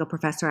every single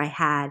professor I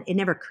had, it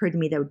never occurred to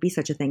me there would be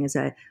such a thing as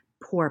a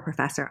poor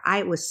professor.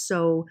 I was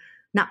so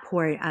not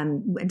poor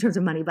in terms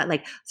of money, but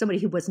like somebody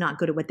who was not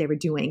good at what they were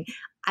doing.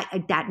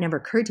 That never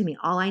occurred to me.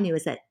 All I knew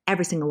is that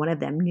every single one of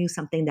them knew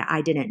something that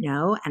I didn't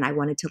know, and I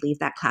wanted to leave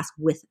that class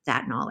with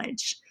that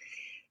knowledge.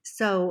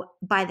 So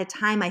by the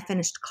time I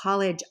finished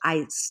college,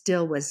 I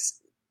still was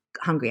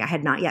hungry. I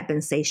had not yet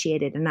been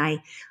satiated, and I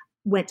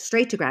went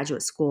straight to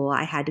graduate school.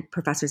 I had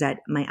professors at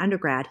my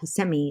undergrad who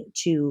sent me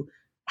to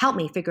help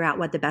me figure out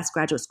what the best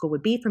graduate school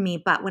would be for me.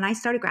 But when I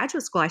started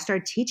graduate school, I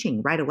started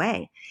teaching right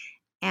away.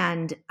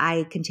 And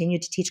I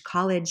continued to teach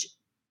college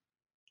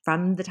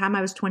from the time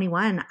I was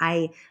 21.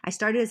 I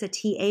started as a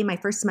TA my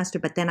first semester,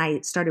 but then I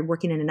started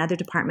working in another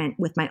department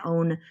with my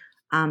own.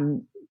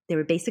 They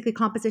were basically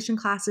composition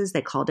classes.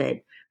 They called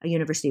it a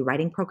university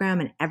writing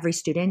program, and every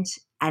student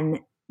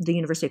and the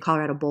University of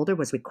Colorado Boulder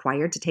was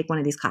required to take one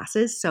of these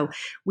classes. So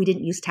we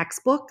didn't use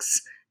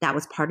textbooks. That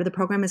was part of the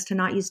program, is to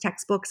not use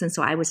textbooks. And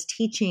so I was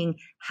teaching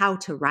how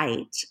to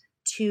write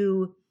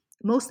to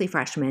mostly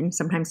freshmen,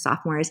 sometimes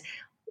sophomores,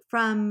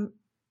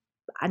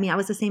 I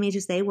was the same age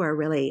as they were,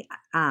 really,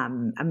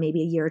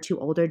 maybe a year or two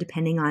older,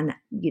 depending on,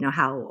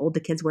 how old the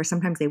kids were.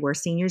 Sometimes they were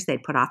seniors.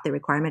 They'd put off the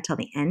requirement till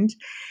the end.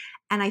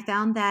 And I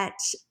found that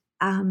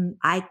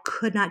I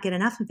could not get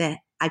enough of it.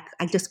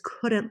 I just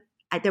couldn't.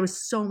 There was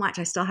so much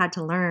I still had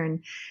to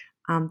learn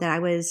that I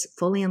was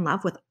fully in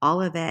love with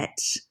all of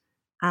it.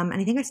 And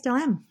I think I still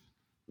am.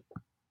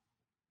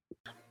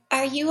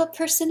 Are you a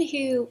person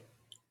who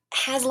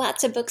has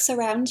lots of books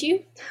around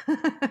you?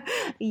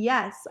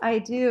 Yes, I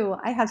do.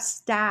 I have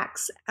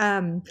stacks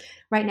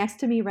right next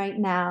to me right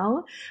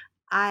now.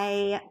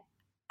 I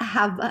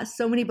have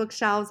so many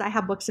bookshelves. I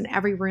have books in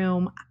every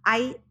room.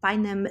 I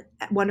find them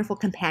wonderful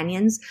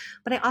companions,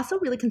 but I also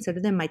really consider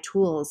them my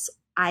tools.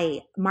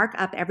 I mark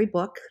up every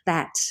book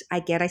that I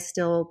get. I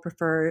still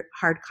prefer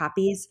hard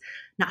copies,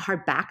 not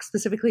hardback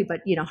specifically,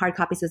 but hard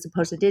copies as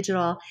opposed to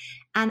digital.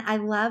 And I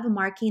love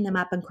marking them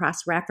up and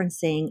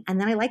cross-referencing. And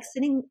then I like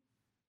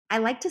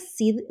to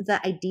see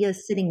the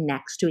ideas sitting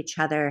next to each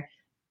other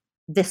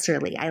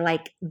viscerally. I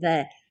like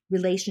the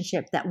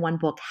relationship that one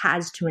book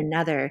has to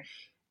another.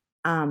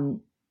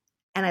 And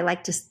I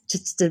like just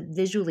to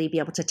visually be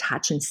able to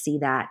touch and see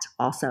that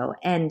also.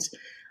 And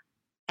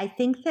I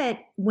think that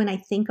when I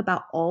think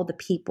about all the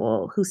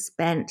people who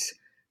spent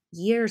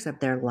years of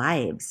their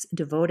lives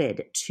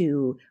devoted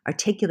to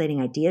articulating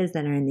ideas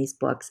that are in these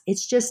books, it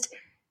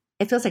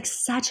feels like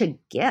such a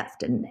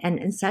gift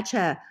and such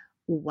a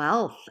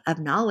wealth of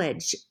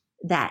knowledge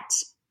that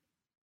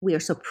we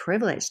are so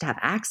privileged to have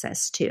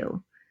access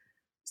to.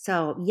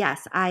 So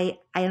yes, I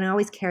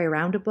always carry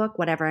around a book,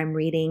 whatever I'm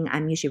reading.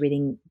 I'm usually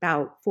reading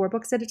about 4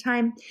 books at a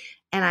time,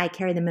 and I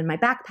carry them in my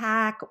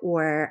backpack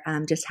or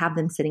just have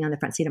them sitting on the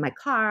front seat of my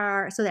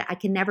car so that I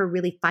can never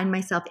really find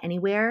myself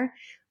anywhere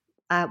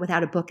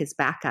without a book as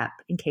backup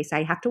in case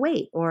I have to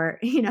wait, or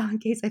in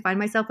case I find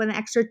myself with an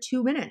extra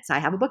 2 minutes, I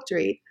have a book to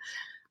read.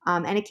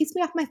 And it keeps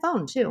me off my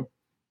phone too.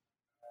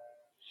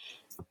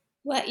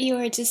 What you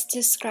were just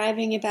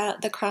describing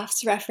about the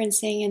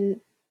cross-referencing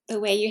and the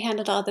way you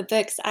handled all the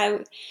books, I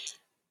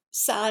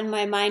saw in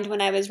my mind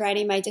when I was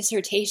writing my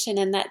dissertation,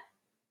 and that's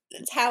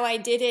how I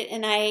did it.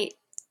 And I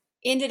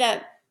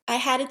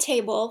had a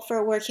table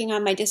for working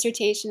on my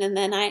dissertation, and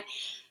then I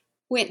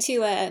went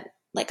to a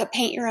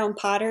paint your own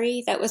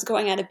pottery that was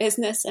going out of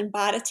business and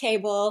bought a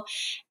table.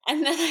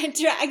 And then I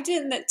dragged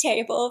in the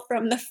table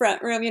from the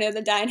front room,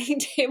 the dining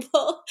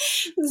table.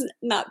 It was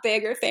not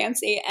big or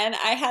fancy. And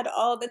I had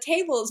all the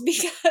tables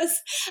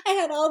because I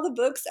had all the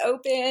books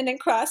open and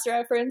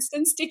cross-referenced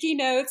and sticky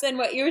notes. And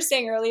what you were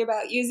saying earlier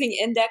about using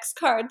index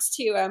cards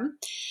to,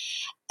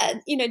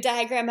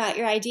 diagram out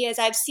your ideas.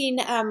 I've seen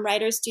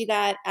writers do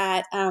that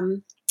at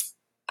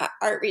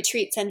art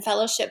retreats and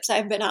fellowships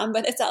I've been on,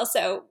 but it's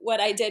also what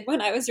I did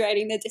when I was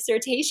writing the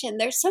dissertation.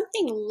 There's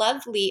something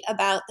lovely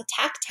about the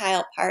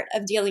tactile part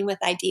of dealing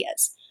with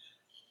ideas.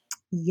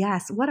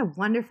 Yes, what a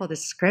wonderful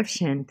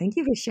description. Thank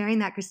you for sharing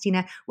that,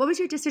 Christina. What was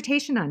your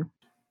dissertation on?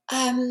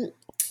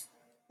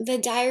 The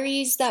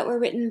diaries that were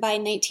written by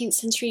 19th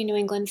century New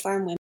England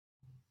farm women.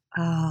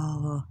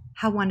 Oh,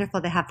 how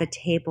wonderful to have the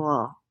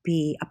table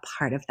be a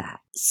part of that.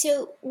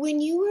 So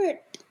when you were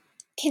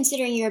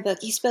considering your book,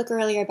 you spoke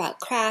earlier about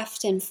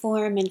craft and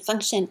form and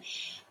function.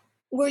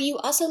 Were you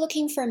also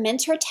looking for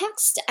mentor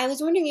text? I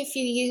was wondering if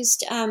you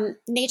used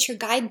nature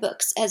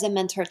guidebooks as a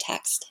mentor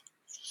text.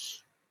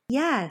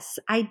 Yes,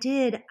 I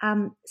did.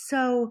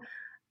 So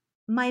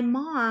my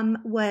mom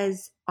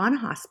was on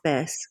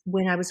hospice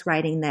when I was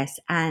writing this,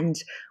 and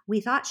we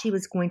thought she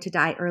was going to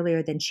die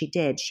earlier than she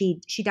did.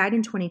 She died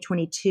in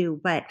 2022,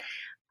 but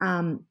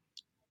um,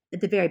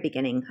 at the very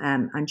beginning,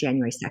 on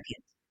January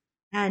 2nd.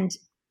 And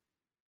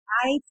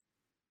I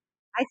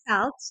I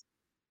felt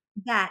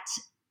that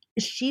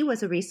she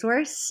was a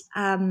resource.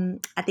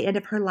 At the end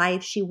of her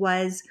life, she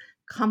was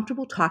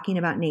comfortable talking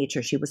about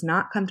nature. She was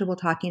not comfortable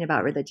talking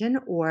about religion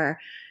or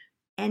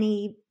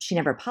she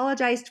never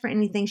apologized for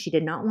anything. She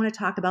did not want to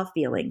talk about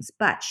feelings,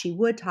 but she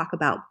would talk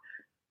about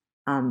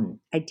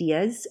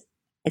ideas,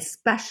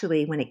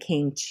 especially when it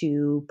came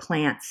to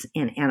plants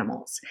and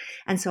animals.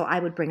 And so I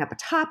would bring up a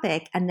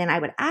topic and then I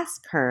would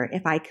ask her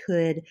if I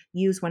could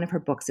use one of her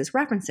books as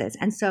references.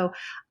 And so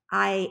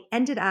I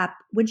ended up,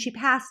 when she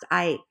passed,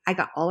 I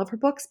got all of her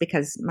books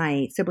because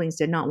my siblings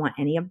did not want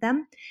any of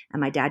them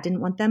and my dad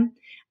didn't want them.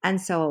 And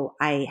so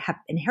I have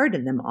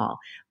inherited them all.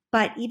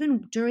 But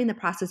even during the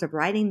process of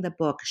writing the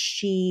book,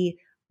 she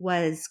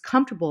was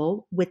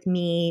comfortable with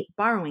me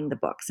borrowing the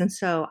books. And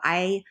so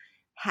I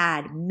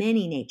had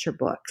many nature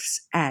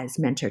books as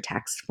mentor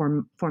texts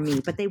for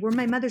me, but they were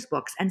my mother's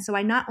books. And so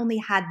I not only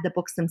had the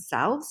books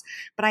themselves,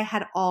 but I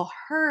had all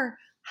her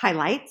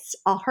highlights,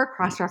 all her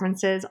cross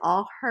references,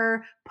 all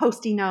her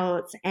post-it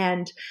notes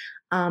and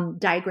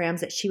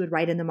diagrams that she would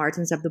write in the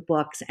margins of the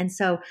books. And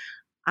so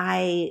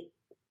I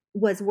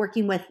was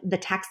working with the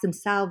texts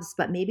themselves,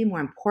 but maybe more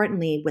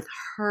importantly, with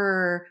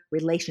her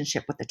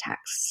relationship with the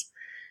texts.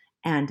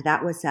 And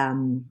that was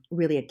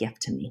really a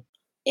gift to me.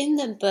 In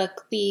the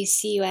book, we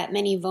see you at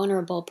many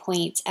vulnerable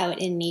points out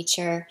in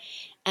nature.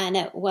 And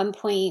at one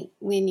point,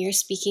 when you're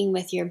speaking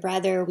with your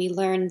brother, we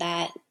learned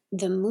that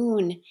the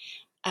moon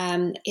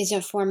is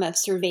a form of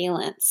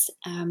surveillance.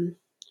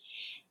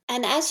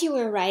 And as you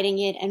were writing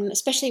it, and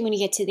especially when you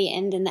get to the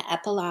end in the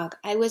epilogue,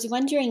 I was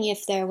wondering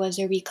if there was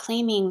a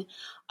reclaiming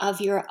of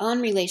your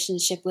own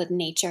relationship with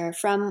nature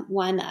from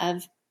one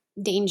of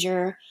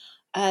danger,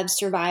 of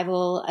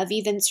survival, of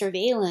even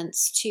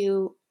surveillance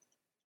to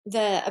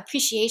the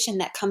appreciation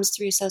that comes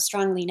through so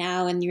strongly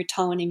now in your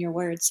tone and your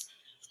words.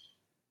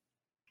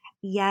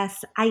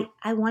 Yes, I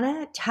want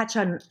to touch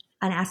on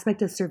an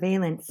aspect of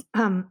surveillance.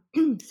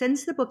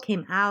 Since the book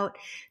came out,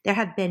 there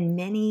have been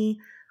many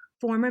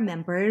former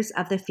members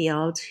of the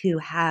field who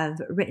have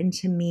written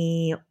to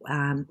me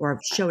or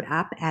showed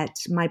up at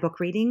my book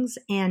readings.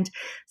 And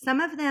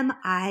some of them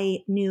I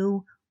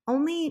knew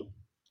only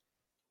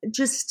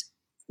just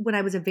when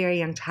I was a very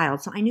young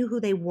child. So I knew who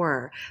they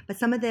were, but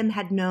some of them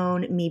had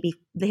known me.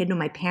 They had known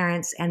my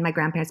parents and my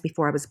grandparents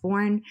before I was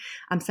born.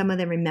 Some of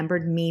them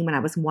remembered me when I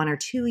was 1 or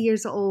 2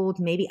 years old,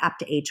 maybe up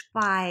to age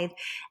 5.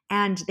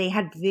 And they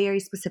had very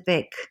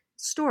specific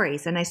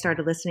stories. And I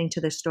started listening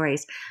to their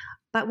stories.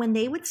 But when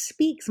they would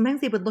speak,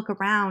 sometimes they would look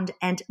around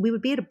and we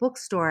would be at a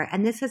bookstore.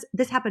 And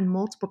this happened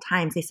multiple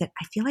times. They said,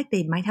 I feel like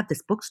they might have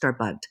this bookstore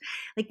bugged.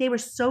 Like they were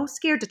so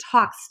scared to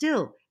talk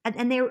still.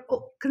 And they were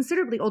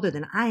considerably older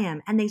than I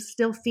am. And they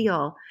still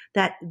feel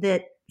that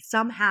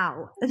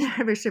somehow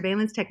there were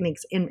surveillance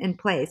techniques in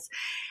place.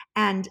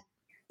 And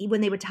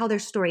when they would tell their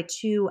story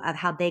too of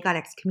how they got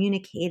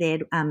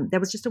excommunicated, there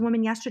was just a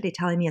woman yesterday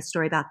telling me a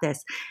story about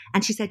this.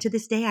 And she said, to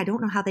this day, I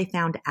don't know how they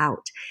found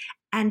out.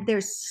 And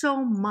there's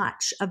so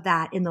much of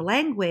that in the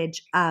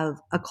language of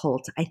a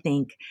cult, I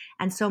think,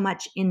 and so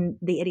much in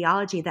the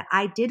ideology that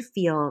I did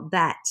feel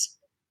that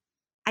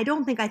I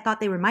don't think I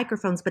thought they were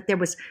microphones, but there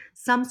was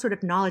some sort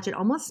of knowledge. It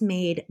almost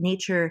made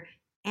nature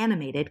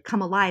animated,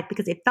 come alive,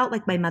 because it felt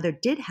like my mother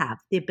did have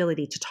the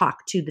ability to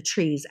talk to the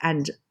trees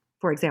and,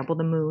 for example,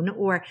 the moon,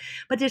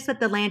 but just that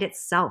the land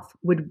itself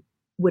would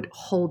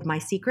hold my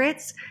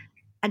secrets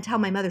until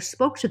my mother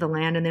spoke to the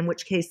land, and in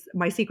which case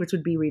my secrets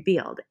would be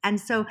revealed. And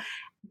so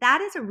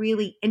that is a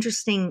really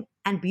interesting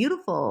and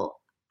beautiful,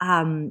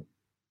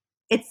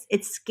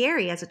 it's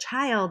scary as a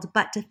child,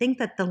 but to think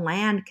that the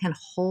land can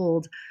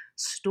hold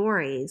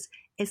stories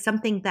is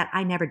something that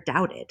I never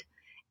doubted.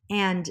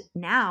 And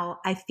now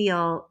I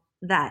feel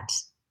that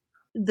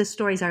the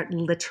stories aren't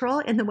literal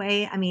in the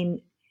way, I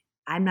mean,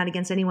 I'm not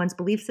against anyone's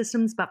belief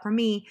systems, but for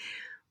me,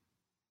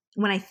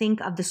 when I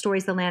think of the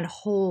stories the land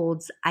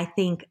holds, I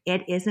think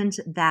it isn't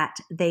that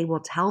they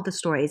will tell the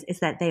stories, it's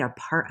that they are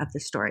part of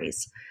the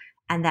stories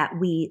and that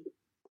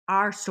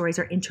our stories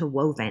are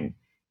interwoven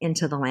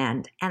into the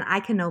land. And I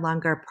can no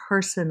longer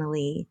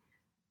personally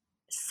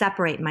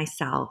separate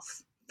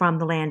myself from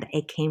the land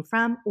I came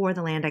from or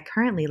the land I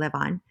currently live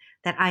on,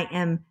 that I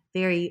am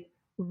very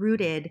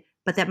rooted,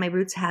 but that my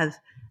roots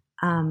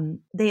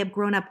they have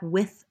grown up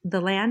with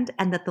the land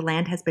and that the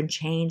land has been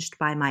changed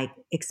by my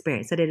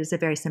experience, that it is a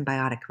very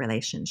symbiotic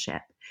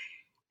relationship.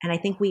 And I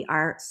think we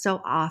are so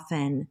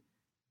often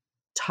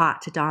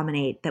taught to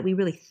dominate that we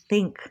really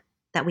think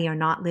that we are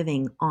not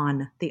living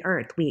on the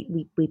earth.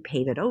 We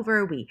pave it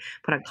over, we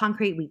put on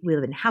concrete, we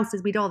live in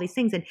houses, we do all these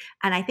things. And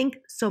I think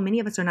so many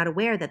of us are not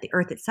aware that the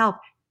earth itself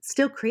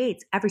still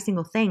creates every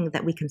single thing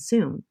that we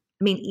consume.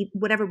 I mean,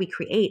 whatever we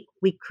create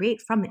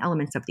from the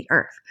elements of the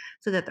earth,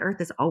 so that the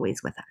earth is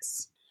always with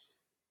us.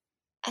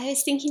 I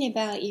was thinking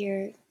about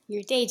your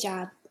day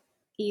job.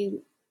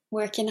 You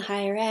work in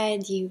higher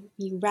ed, you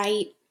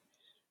write.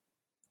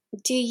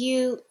 Do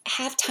you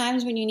have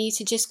times when you need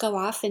to just go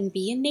off and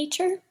be in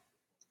nature?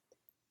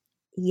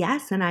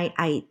 Yes, and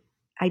I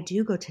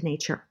do go to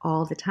nature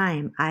all the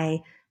time. I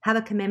have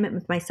a commitment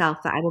with myself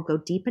that I will go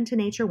deep into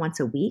nature once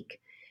a week.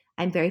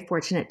 I'm very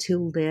fortunate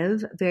to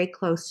live very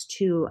close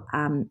to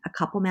a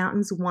couple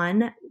mountains.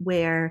 One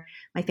where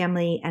my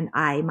family and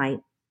I,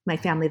 my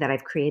family that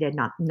I've created,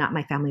 not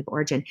my family of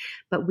origin,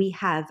 but we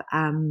have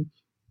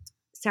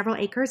several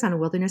acres on a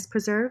wilderness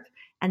preserve.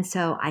 And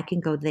so I can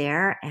go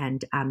there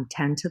and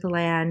tend to the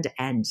land.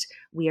 And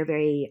we are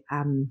very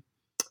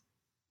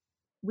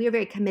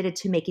committed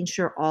to making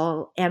sure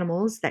all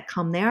animals that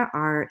come there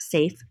are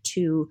safe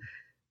to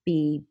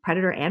be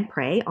predator and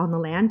prey on the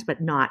land, but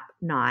not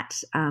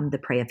the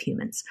prey of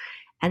humans.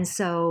 And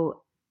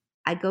so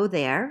I go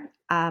there.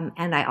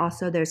 And I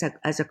also, there's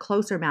a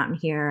closer mountain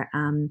here,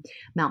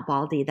 Mount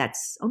Baldy,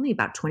 that's only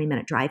about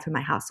 20-minute drive from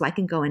my house. So I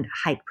can go and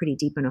hike pretty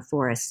deep in a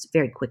forest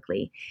very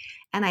quickly.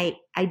 And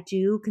I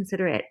do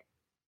consider it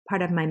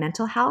part of my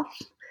mental health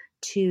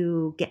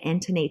to get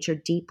into nature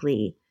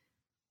deeply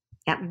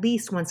at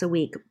least once a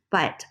week,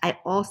 but I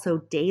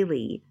also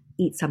daily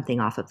eat something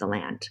off of the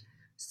land.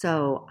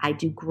 So I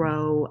do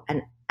grow,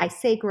 and I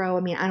say grow,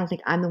 I mean, I don't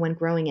think I'm the one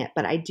growing it,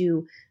 but I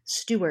do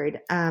steward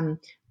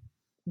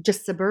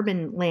just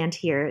suburban land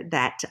here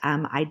that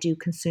I do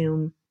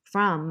consume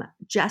from,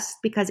 just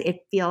because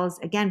it feels,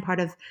 again, part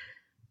of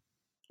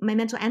my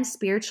mental and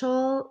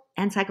spiritual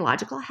and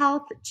psychological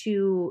health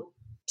to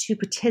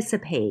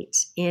participate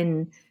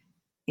in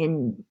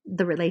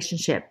the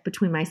relationship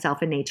between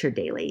myself and nature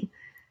daily.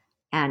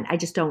 And I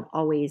just don't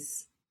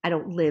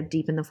live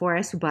deep in the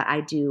forest, but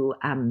I do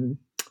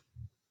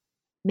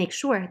make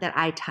sure that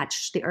I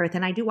touch the earth.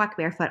 And I do walk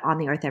barefoot on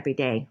the earth every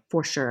day,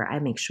 for sure. I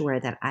make sure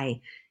that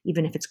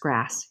even if it's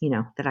grass,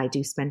 that I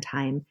do spend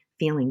time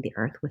feeling the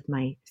earth with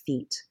my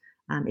feet.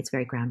 It's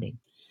very grounding.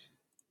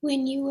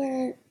 When you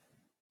were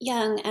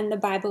young and the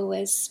Bible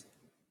was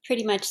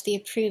pretty much the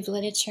approved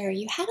literature,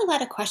 you had a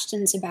lot of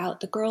questions about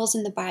the girls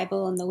in the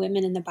Bible and the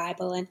women in the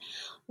Bible. And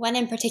one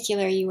in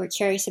particular you were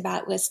curious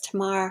about was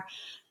Tamar.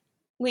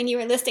 When you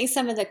were listing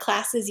some of the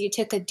classes you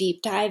took a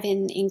deep dive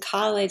in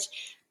college,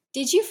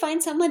 did you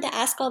find someone to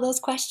ask all those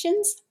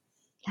questions?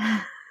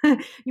 You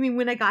mean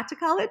when I got to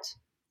college?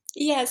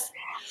 Yes.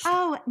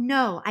 Oh,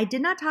 no, I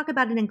did not talk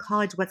about it in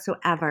college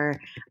whatsoever.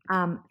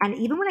 And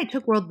even when I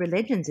took world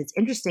religions, it's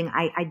interesting.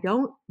 I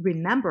don't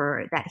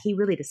remember that he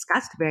really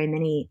discussed very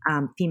many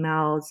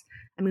females.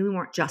 I mean, we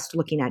weren't just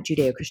looking at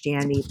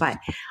Judeo-Christianity, but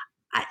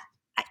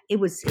it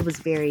was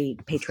very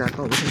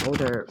patriarchal. It was an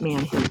older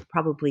man who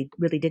probably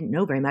really didn't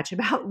know very much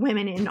about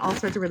women in all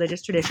sorts of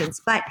religious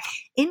traditions. But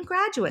in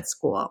graduate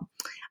school,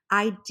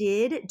 I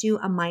did do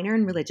a minor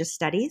in religious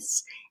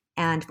studies.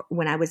 And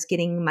when I was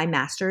getting my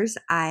master's,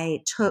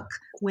 I took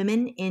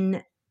women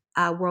in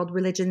world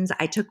religions.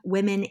 I took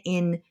women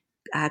in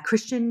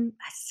Christian,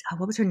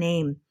 what was her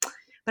name?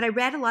 But I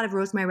read a lot of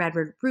Rosemary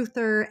Radford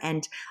Ruther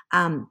and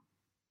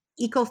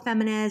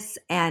ecofeminists,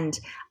 and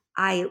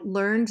I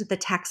learned the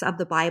text of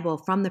the Bible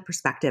from the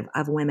perspective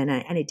of women.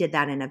 And I did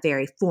that in a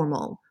very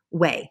formal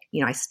way.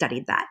 I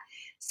studied that.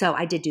 So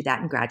I did do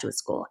that in graduate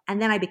school. And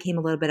then I became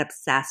a little bit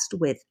obsessed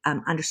with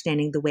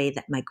understanding the way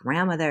that my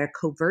grandmother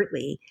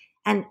covertly,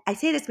 and I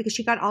say this because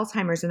she got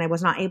Alzheimer's and I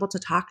was not able to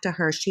talk to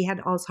her. She had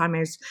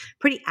Alzheimer's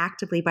pretty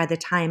actively by the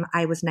time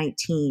I was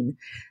 19.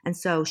 And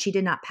so she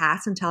did not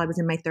pass until I was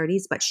in my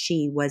 30s, but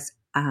she was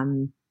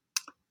in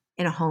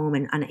a home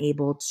and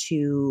unable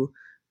to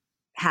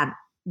have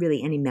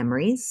really any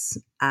memories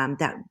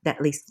that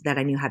at least that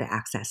I knew how to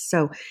access.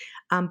 So,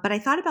 but I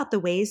thought about the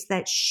ways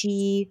that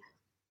she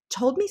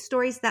told me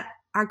stories that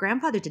our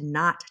grandfather did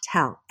not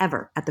tell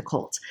ever at the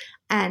cult.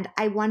 And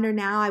I wonder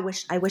now, I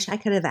wish I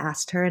could have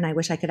asked her, and I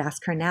wish I could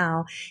ask her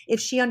now if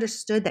she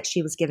understood that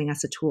she was giving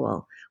us a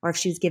tool, or if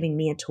she was giving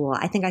me a tool.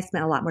 I think I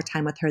spent a lot more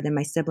time with her than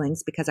my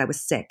siblings because I was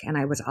sick and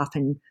I was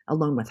often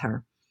alone with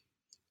her.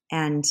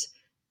 And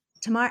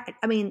Tamar,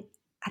 I mean,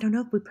 I don't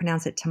know if we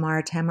pronounce it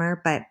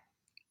Tamar, but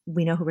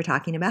we know who we're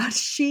talking about.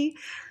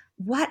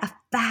 What a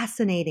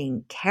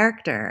fascinating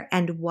character,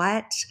 and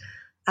what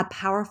a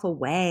powerful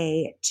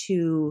way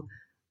to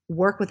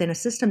work within a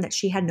system that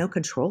she had no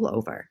control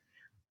over.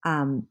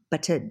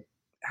 But to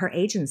her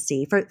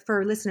agency,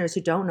 for listeners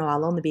who don't know,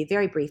 I'll only be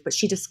very brief, but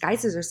she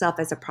disguises herself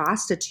as a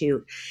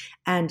prostitute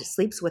and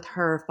sleeps with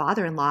her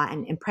father-in-law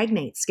and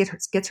impregnates,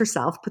 puts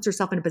herself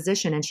in a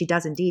position, and she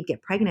does indeed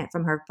get pregnant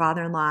from her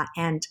father-in-law.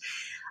 And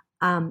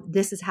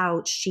this is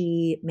how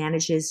she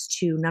manages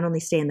to not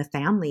only stay in the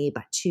family,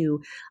 but to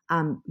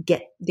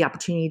get the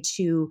opportunity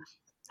to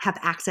have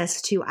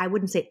access to, I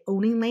wouldn't say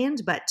owning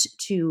land, but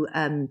to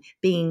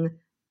being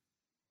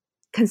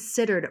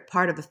considered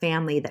part of a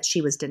family that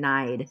she was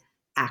denied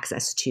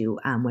access to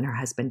when her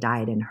husband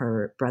died and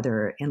her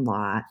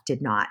brother-in-law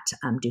did not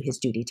do his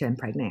duty to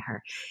impregnate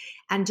her.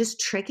 And just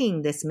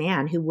tricking this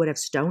man who would have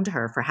stoned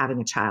her for having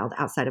a child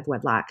outside of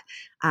wedlock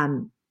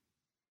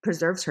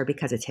preserves her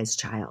because it's his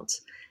child.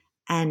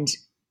 And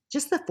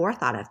just the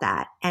forethought of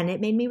that. And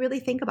it made me really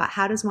think about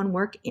how does one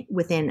work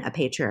within a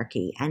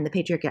patriarchy? And the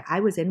patriarchy I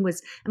was in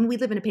was, I mean, we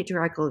live in a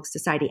patriarchal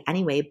society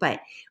anyway,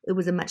 but it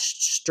was a much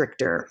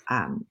stricter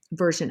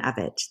version of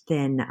it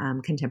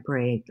than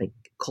contemporary like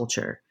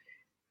culture.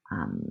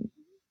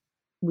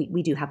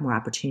 We do have more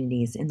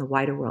opportunities in the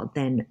wider world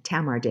than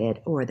Tamar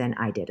did or than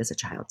I did as a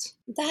child.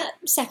 That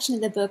section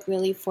of the book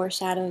really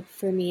foreshadowed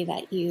for me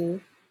that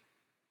you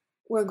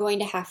were going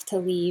to have to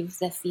leave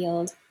the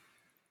field.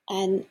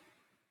 And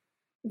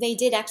they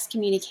did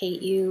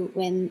excommunicate you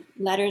when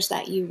letters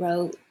that you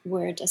wrote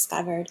were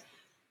discovered.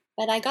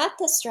 But I got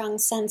the strong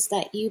sense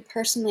that you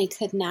personally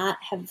could not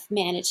have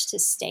managed to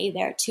stay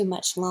there too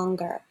much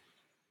longer.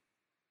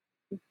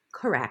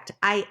 Correct.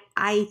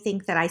 I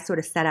think that I sort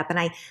of set up, and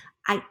I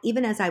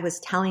even as I was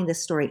telling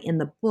this story in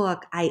the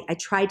book, I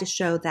tried to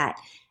show that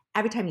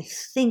every time you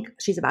think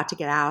she's about to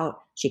get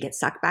out, she gets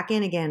sucked back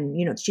in again.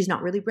 You know, she's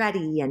not really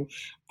ready. And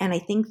I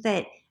think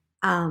that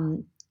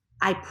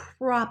I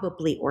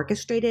probably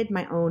orchestrated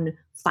my own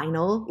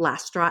final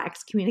last straw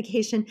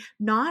excommunication,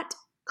 not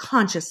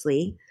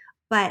consciously,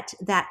 but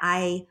that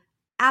I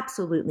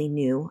absolutely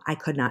knew I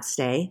could not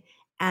stay.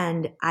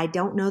 And I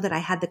don't know that I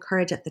had the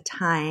courage at the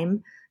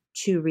time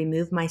to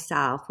remove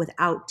myself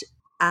without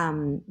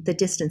the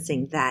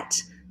distancing that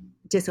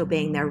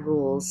disobeying their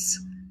rules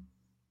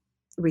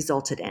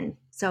resulted in.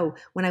 So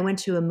when I went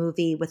to a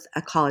movie with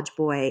a college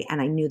boy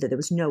and I knew that there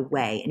was no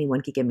way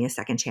anyone could give me a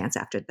second chance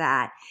after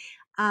that,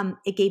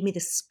 it gave me the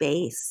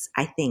space,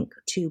 I think,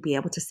 to be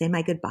able to say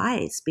my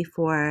goodbyes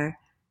before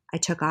I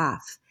took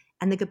off.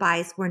 And the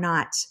goodbyes were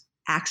not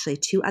actually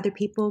to other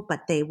people,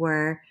 but they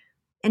were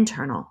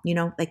internal, you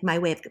know, like my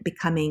way of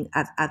becoming,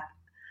 of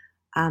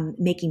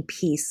making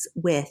peace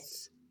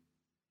with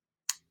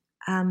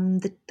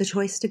the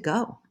choice to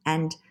go.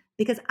 And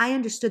because I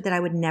understood that I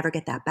would never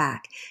get that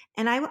back.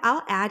 And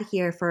I'll add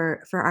here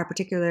for our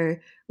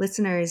particular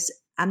listeners,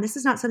 this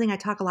is not something I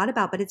talk a lot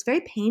about, but it's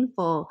very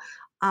painful,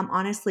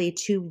 honestly,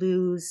 to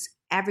lose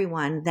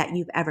everyone that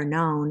you've ever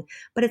known.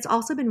 But it's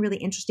also been really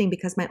interesting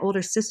because my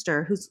older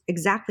sister, who's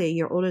exactly a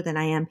year older than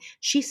I am,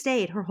 she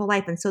stayed her whole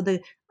life. And so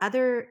the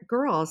other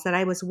girls that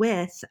I was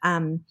with,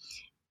 and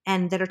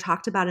that are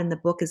talked about in the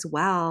book as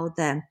well,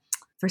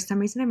 for some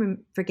reason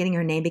I'm forgetting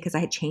her name because I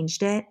had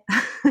changed it,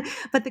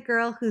 but the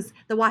girl who's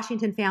the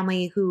Washington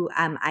family who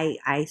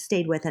I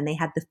stayed with, and they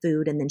had the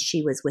food, and then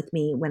she was with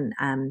me when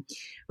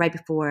right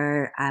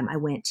before I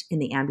went in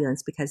the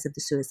ambulance because of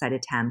the suicide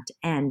attempt.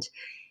 And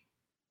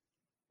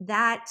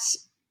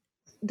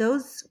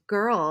those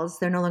girls,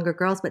 they're no longer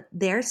girls, but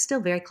they're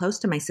still very close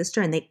to my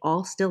sister, and they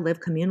all still live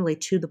communally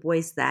to the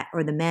boys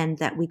or the men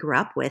that we grew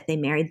up with. They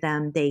married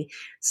them.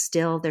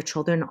 Their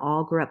children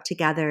all grew up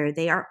together.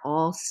 They are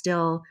all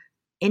still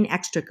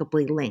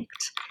inextricably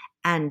linked.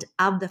 And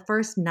of the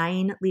first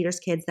 9 leaders'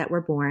 kids that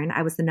were born,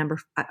 I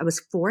was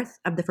fourth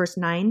of the first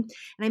 9.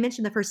 And I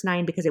mentioned the first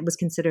 9 because it was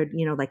considered,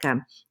 you know, like a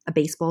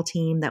baseball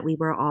team that we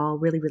were all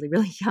really, really,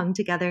 really young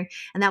together.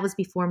 And that was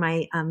before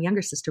my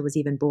younger sister was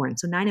even born.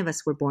 So 9 of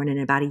us were born in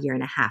about a year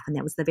and a half. And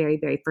that was the very,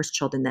 very first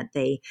children that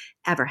they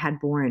ever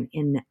had born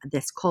in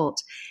this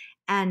cult.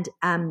 And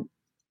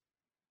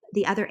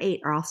the other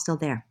 8 are all still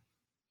there.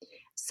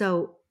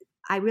 So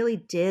I really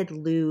did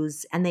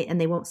lose, and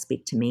they won't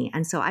speak to me.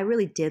 And so I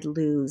really did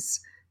lose,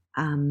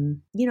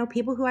 you know,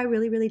 people who I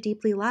really, really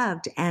deeply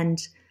loved. And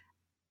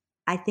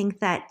I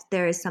think that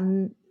there is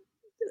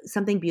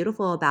something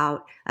beautiful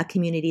about a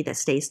community that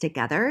stays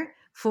together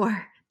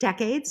for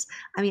decades.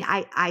 I mean,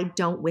 I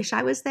don't wish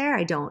I was there.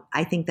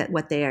 I think that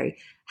what they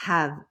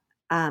have,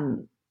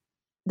 the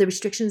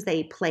restrictions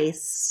they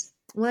place,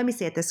 well, let me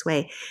say it this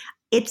way.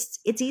 It's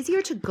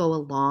easier to go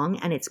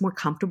along, and it's more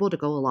comfortable to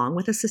go along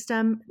with a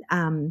system,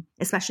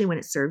 especially when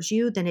it serves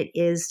you, than it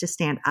is to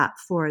stand up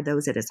for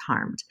those it has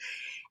harmed.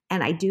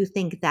 And I do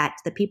think that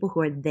the people who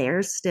are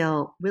there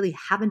still really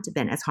haven't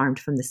been as harmed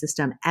from the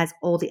system as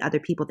all the other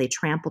people they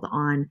trampled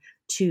on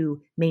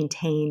to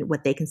maintain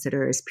what they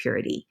consider as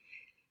purity.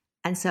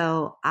 And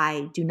so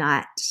I do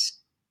not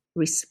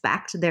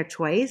respect their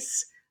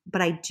choice,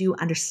 but I do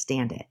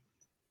understand it.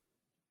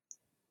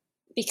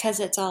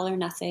 Because it's all or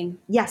nothing.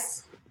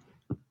 Yes.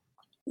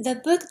 The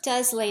book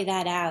does lay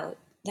that out,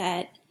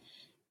 that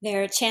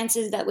there are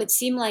chances that would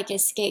seem like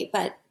escape,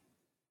 but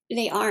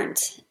they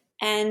aren't.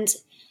 And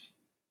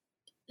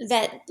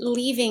that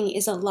leaving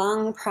is a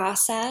long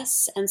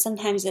process, and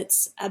sometimes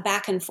it's a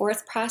back and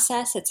forth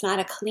process. It's not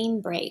a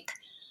clean break.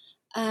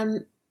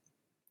 In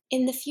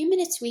the few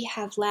minutes we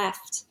have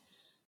left,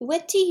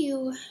 what do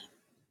you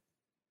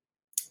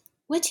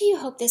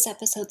hope this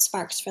episode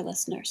sparks for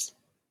listeners?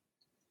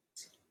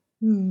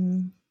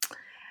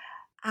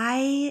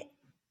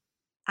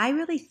 I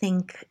really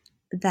think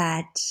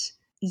that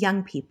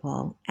young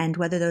people, and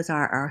whether those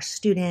are our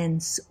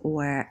students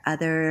or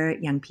other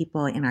young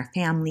people in our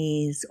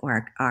families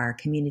or our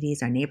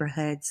communities, our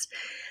neighborhoods,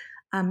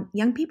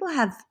 young people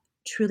have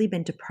truly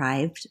been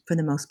deprived, for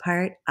the most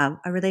part, of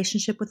a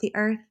relationship with the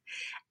earth.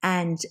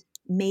 And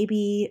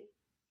maybe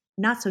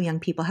not so young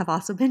people have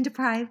also been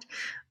deprived.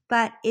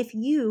 But if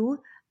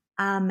you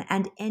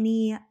and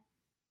any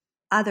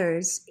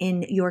others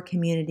in your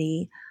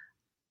community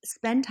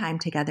spend time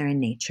together in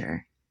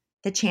nature,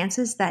 the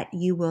chances that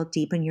you will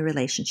deepen your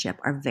relationship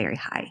are very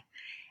high.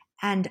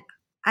 And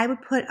I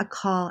would put a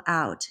call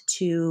out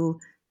to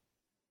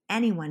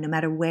anyone, no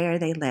matter where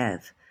they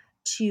live,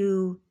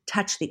 to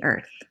touch the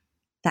earth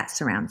that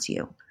surrounds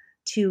you,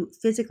 to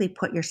physically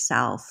put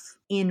yourself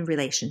in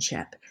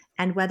relationship.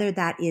 And whether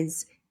that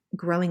is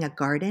growing a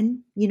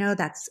garden,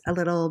 that's a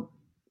little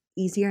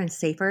easier and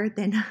safer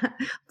than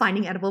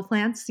finding edible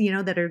plants,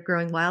 that are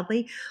growing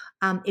wildly.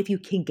 If you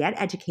can get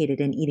educated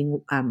in eating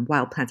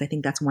wild plants, I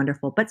think that's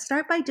wonderful. But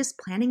start by just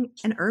planting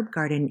an herb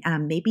garden.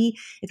 Maybe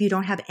if you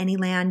don't have any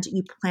land,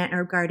 you plant an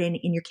herb garden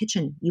in your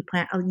kitchen. You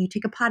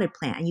take a potted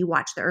plant and you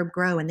watch the herb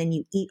grow, and then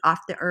you eat off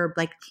the herb,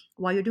 like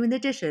while you're doing the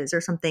dishes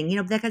or something.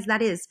 Because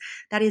that is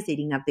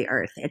eating of the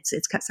earth. It's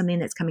something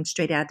that's coming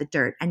straight out of the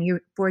dirt, and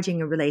you're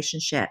forging a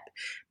relationship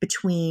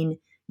between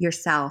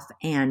yourself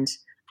and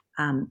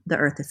the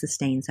earth that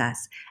sustains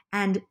us,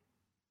 and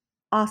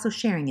also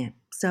sharing it.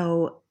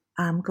 So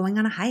going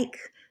on a hike,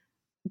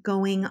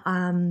 going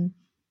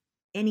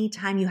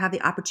anytime you have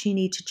the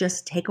opportunity to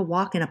just take a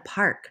walk in a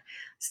park,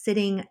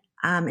 sitting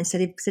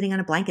instead of sitting on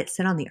a blanket,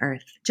 sit on the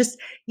earth. Just,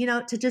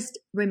 to just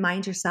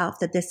remind yourself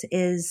that this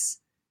is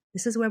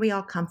where we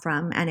all come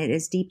from, and it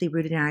is deeply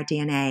rooted in our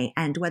DNA.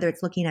 And whether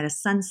it's looking at a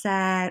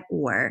sunset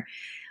or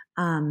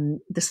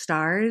the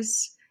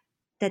stars,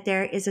 that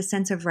there is a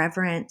sense of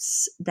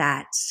reverence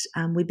that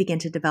we begin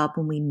to develop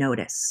when we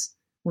notice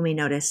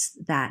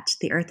that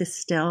the earth is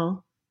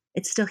still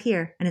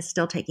here and is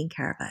still taking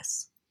care of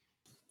us.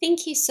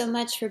 Thank you so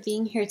much for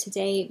being here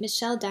today,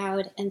 Michelle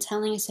Dowd, and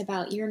telling us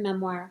about your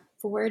memoir,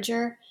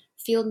 Forager,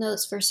 Field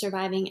Notes for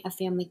Surviving a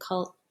Family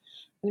Cult.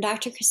 I'm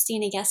Dr.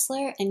 Christina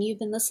Gessler, and you've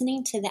been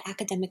listening to The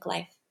Academic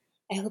Life.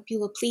 I hope you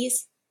will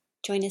please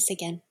join us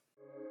again.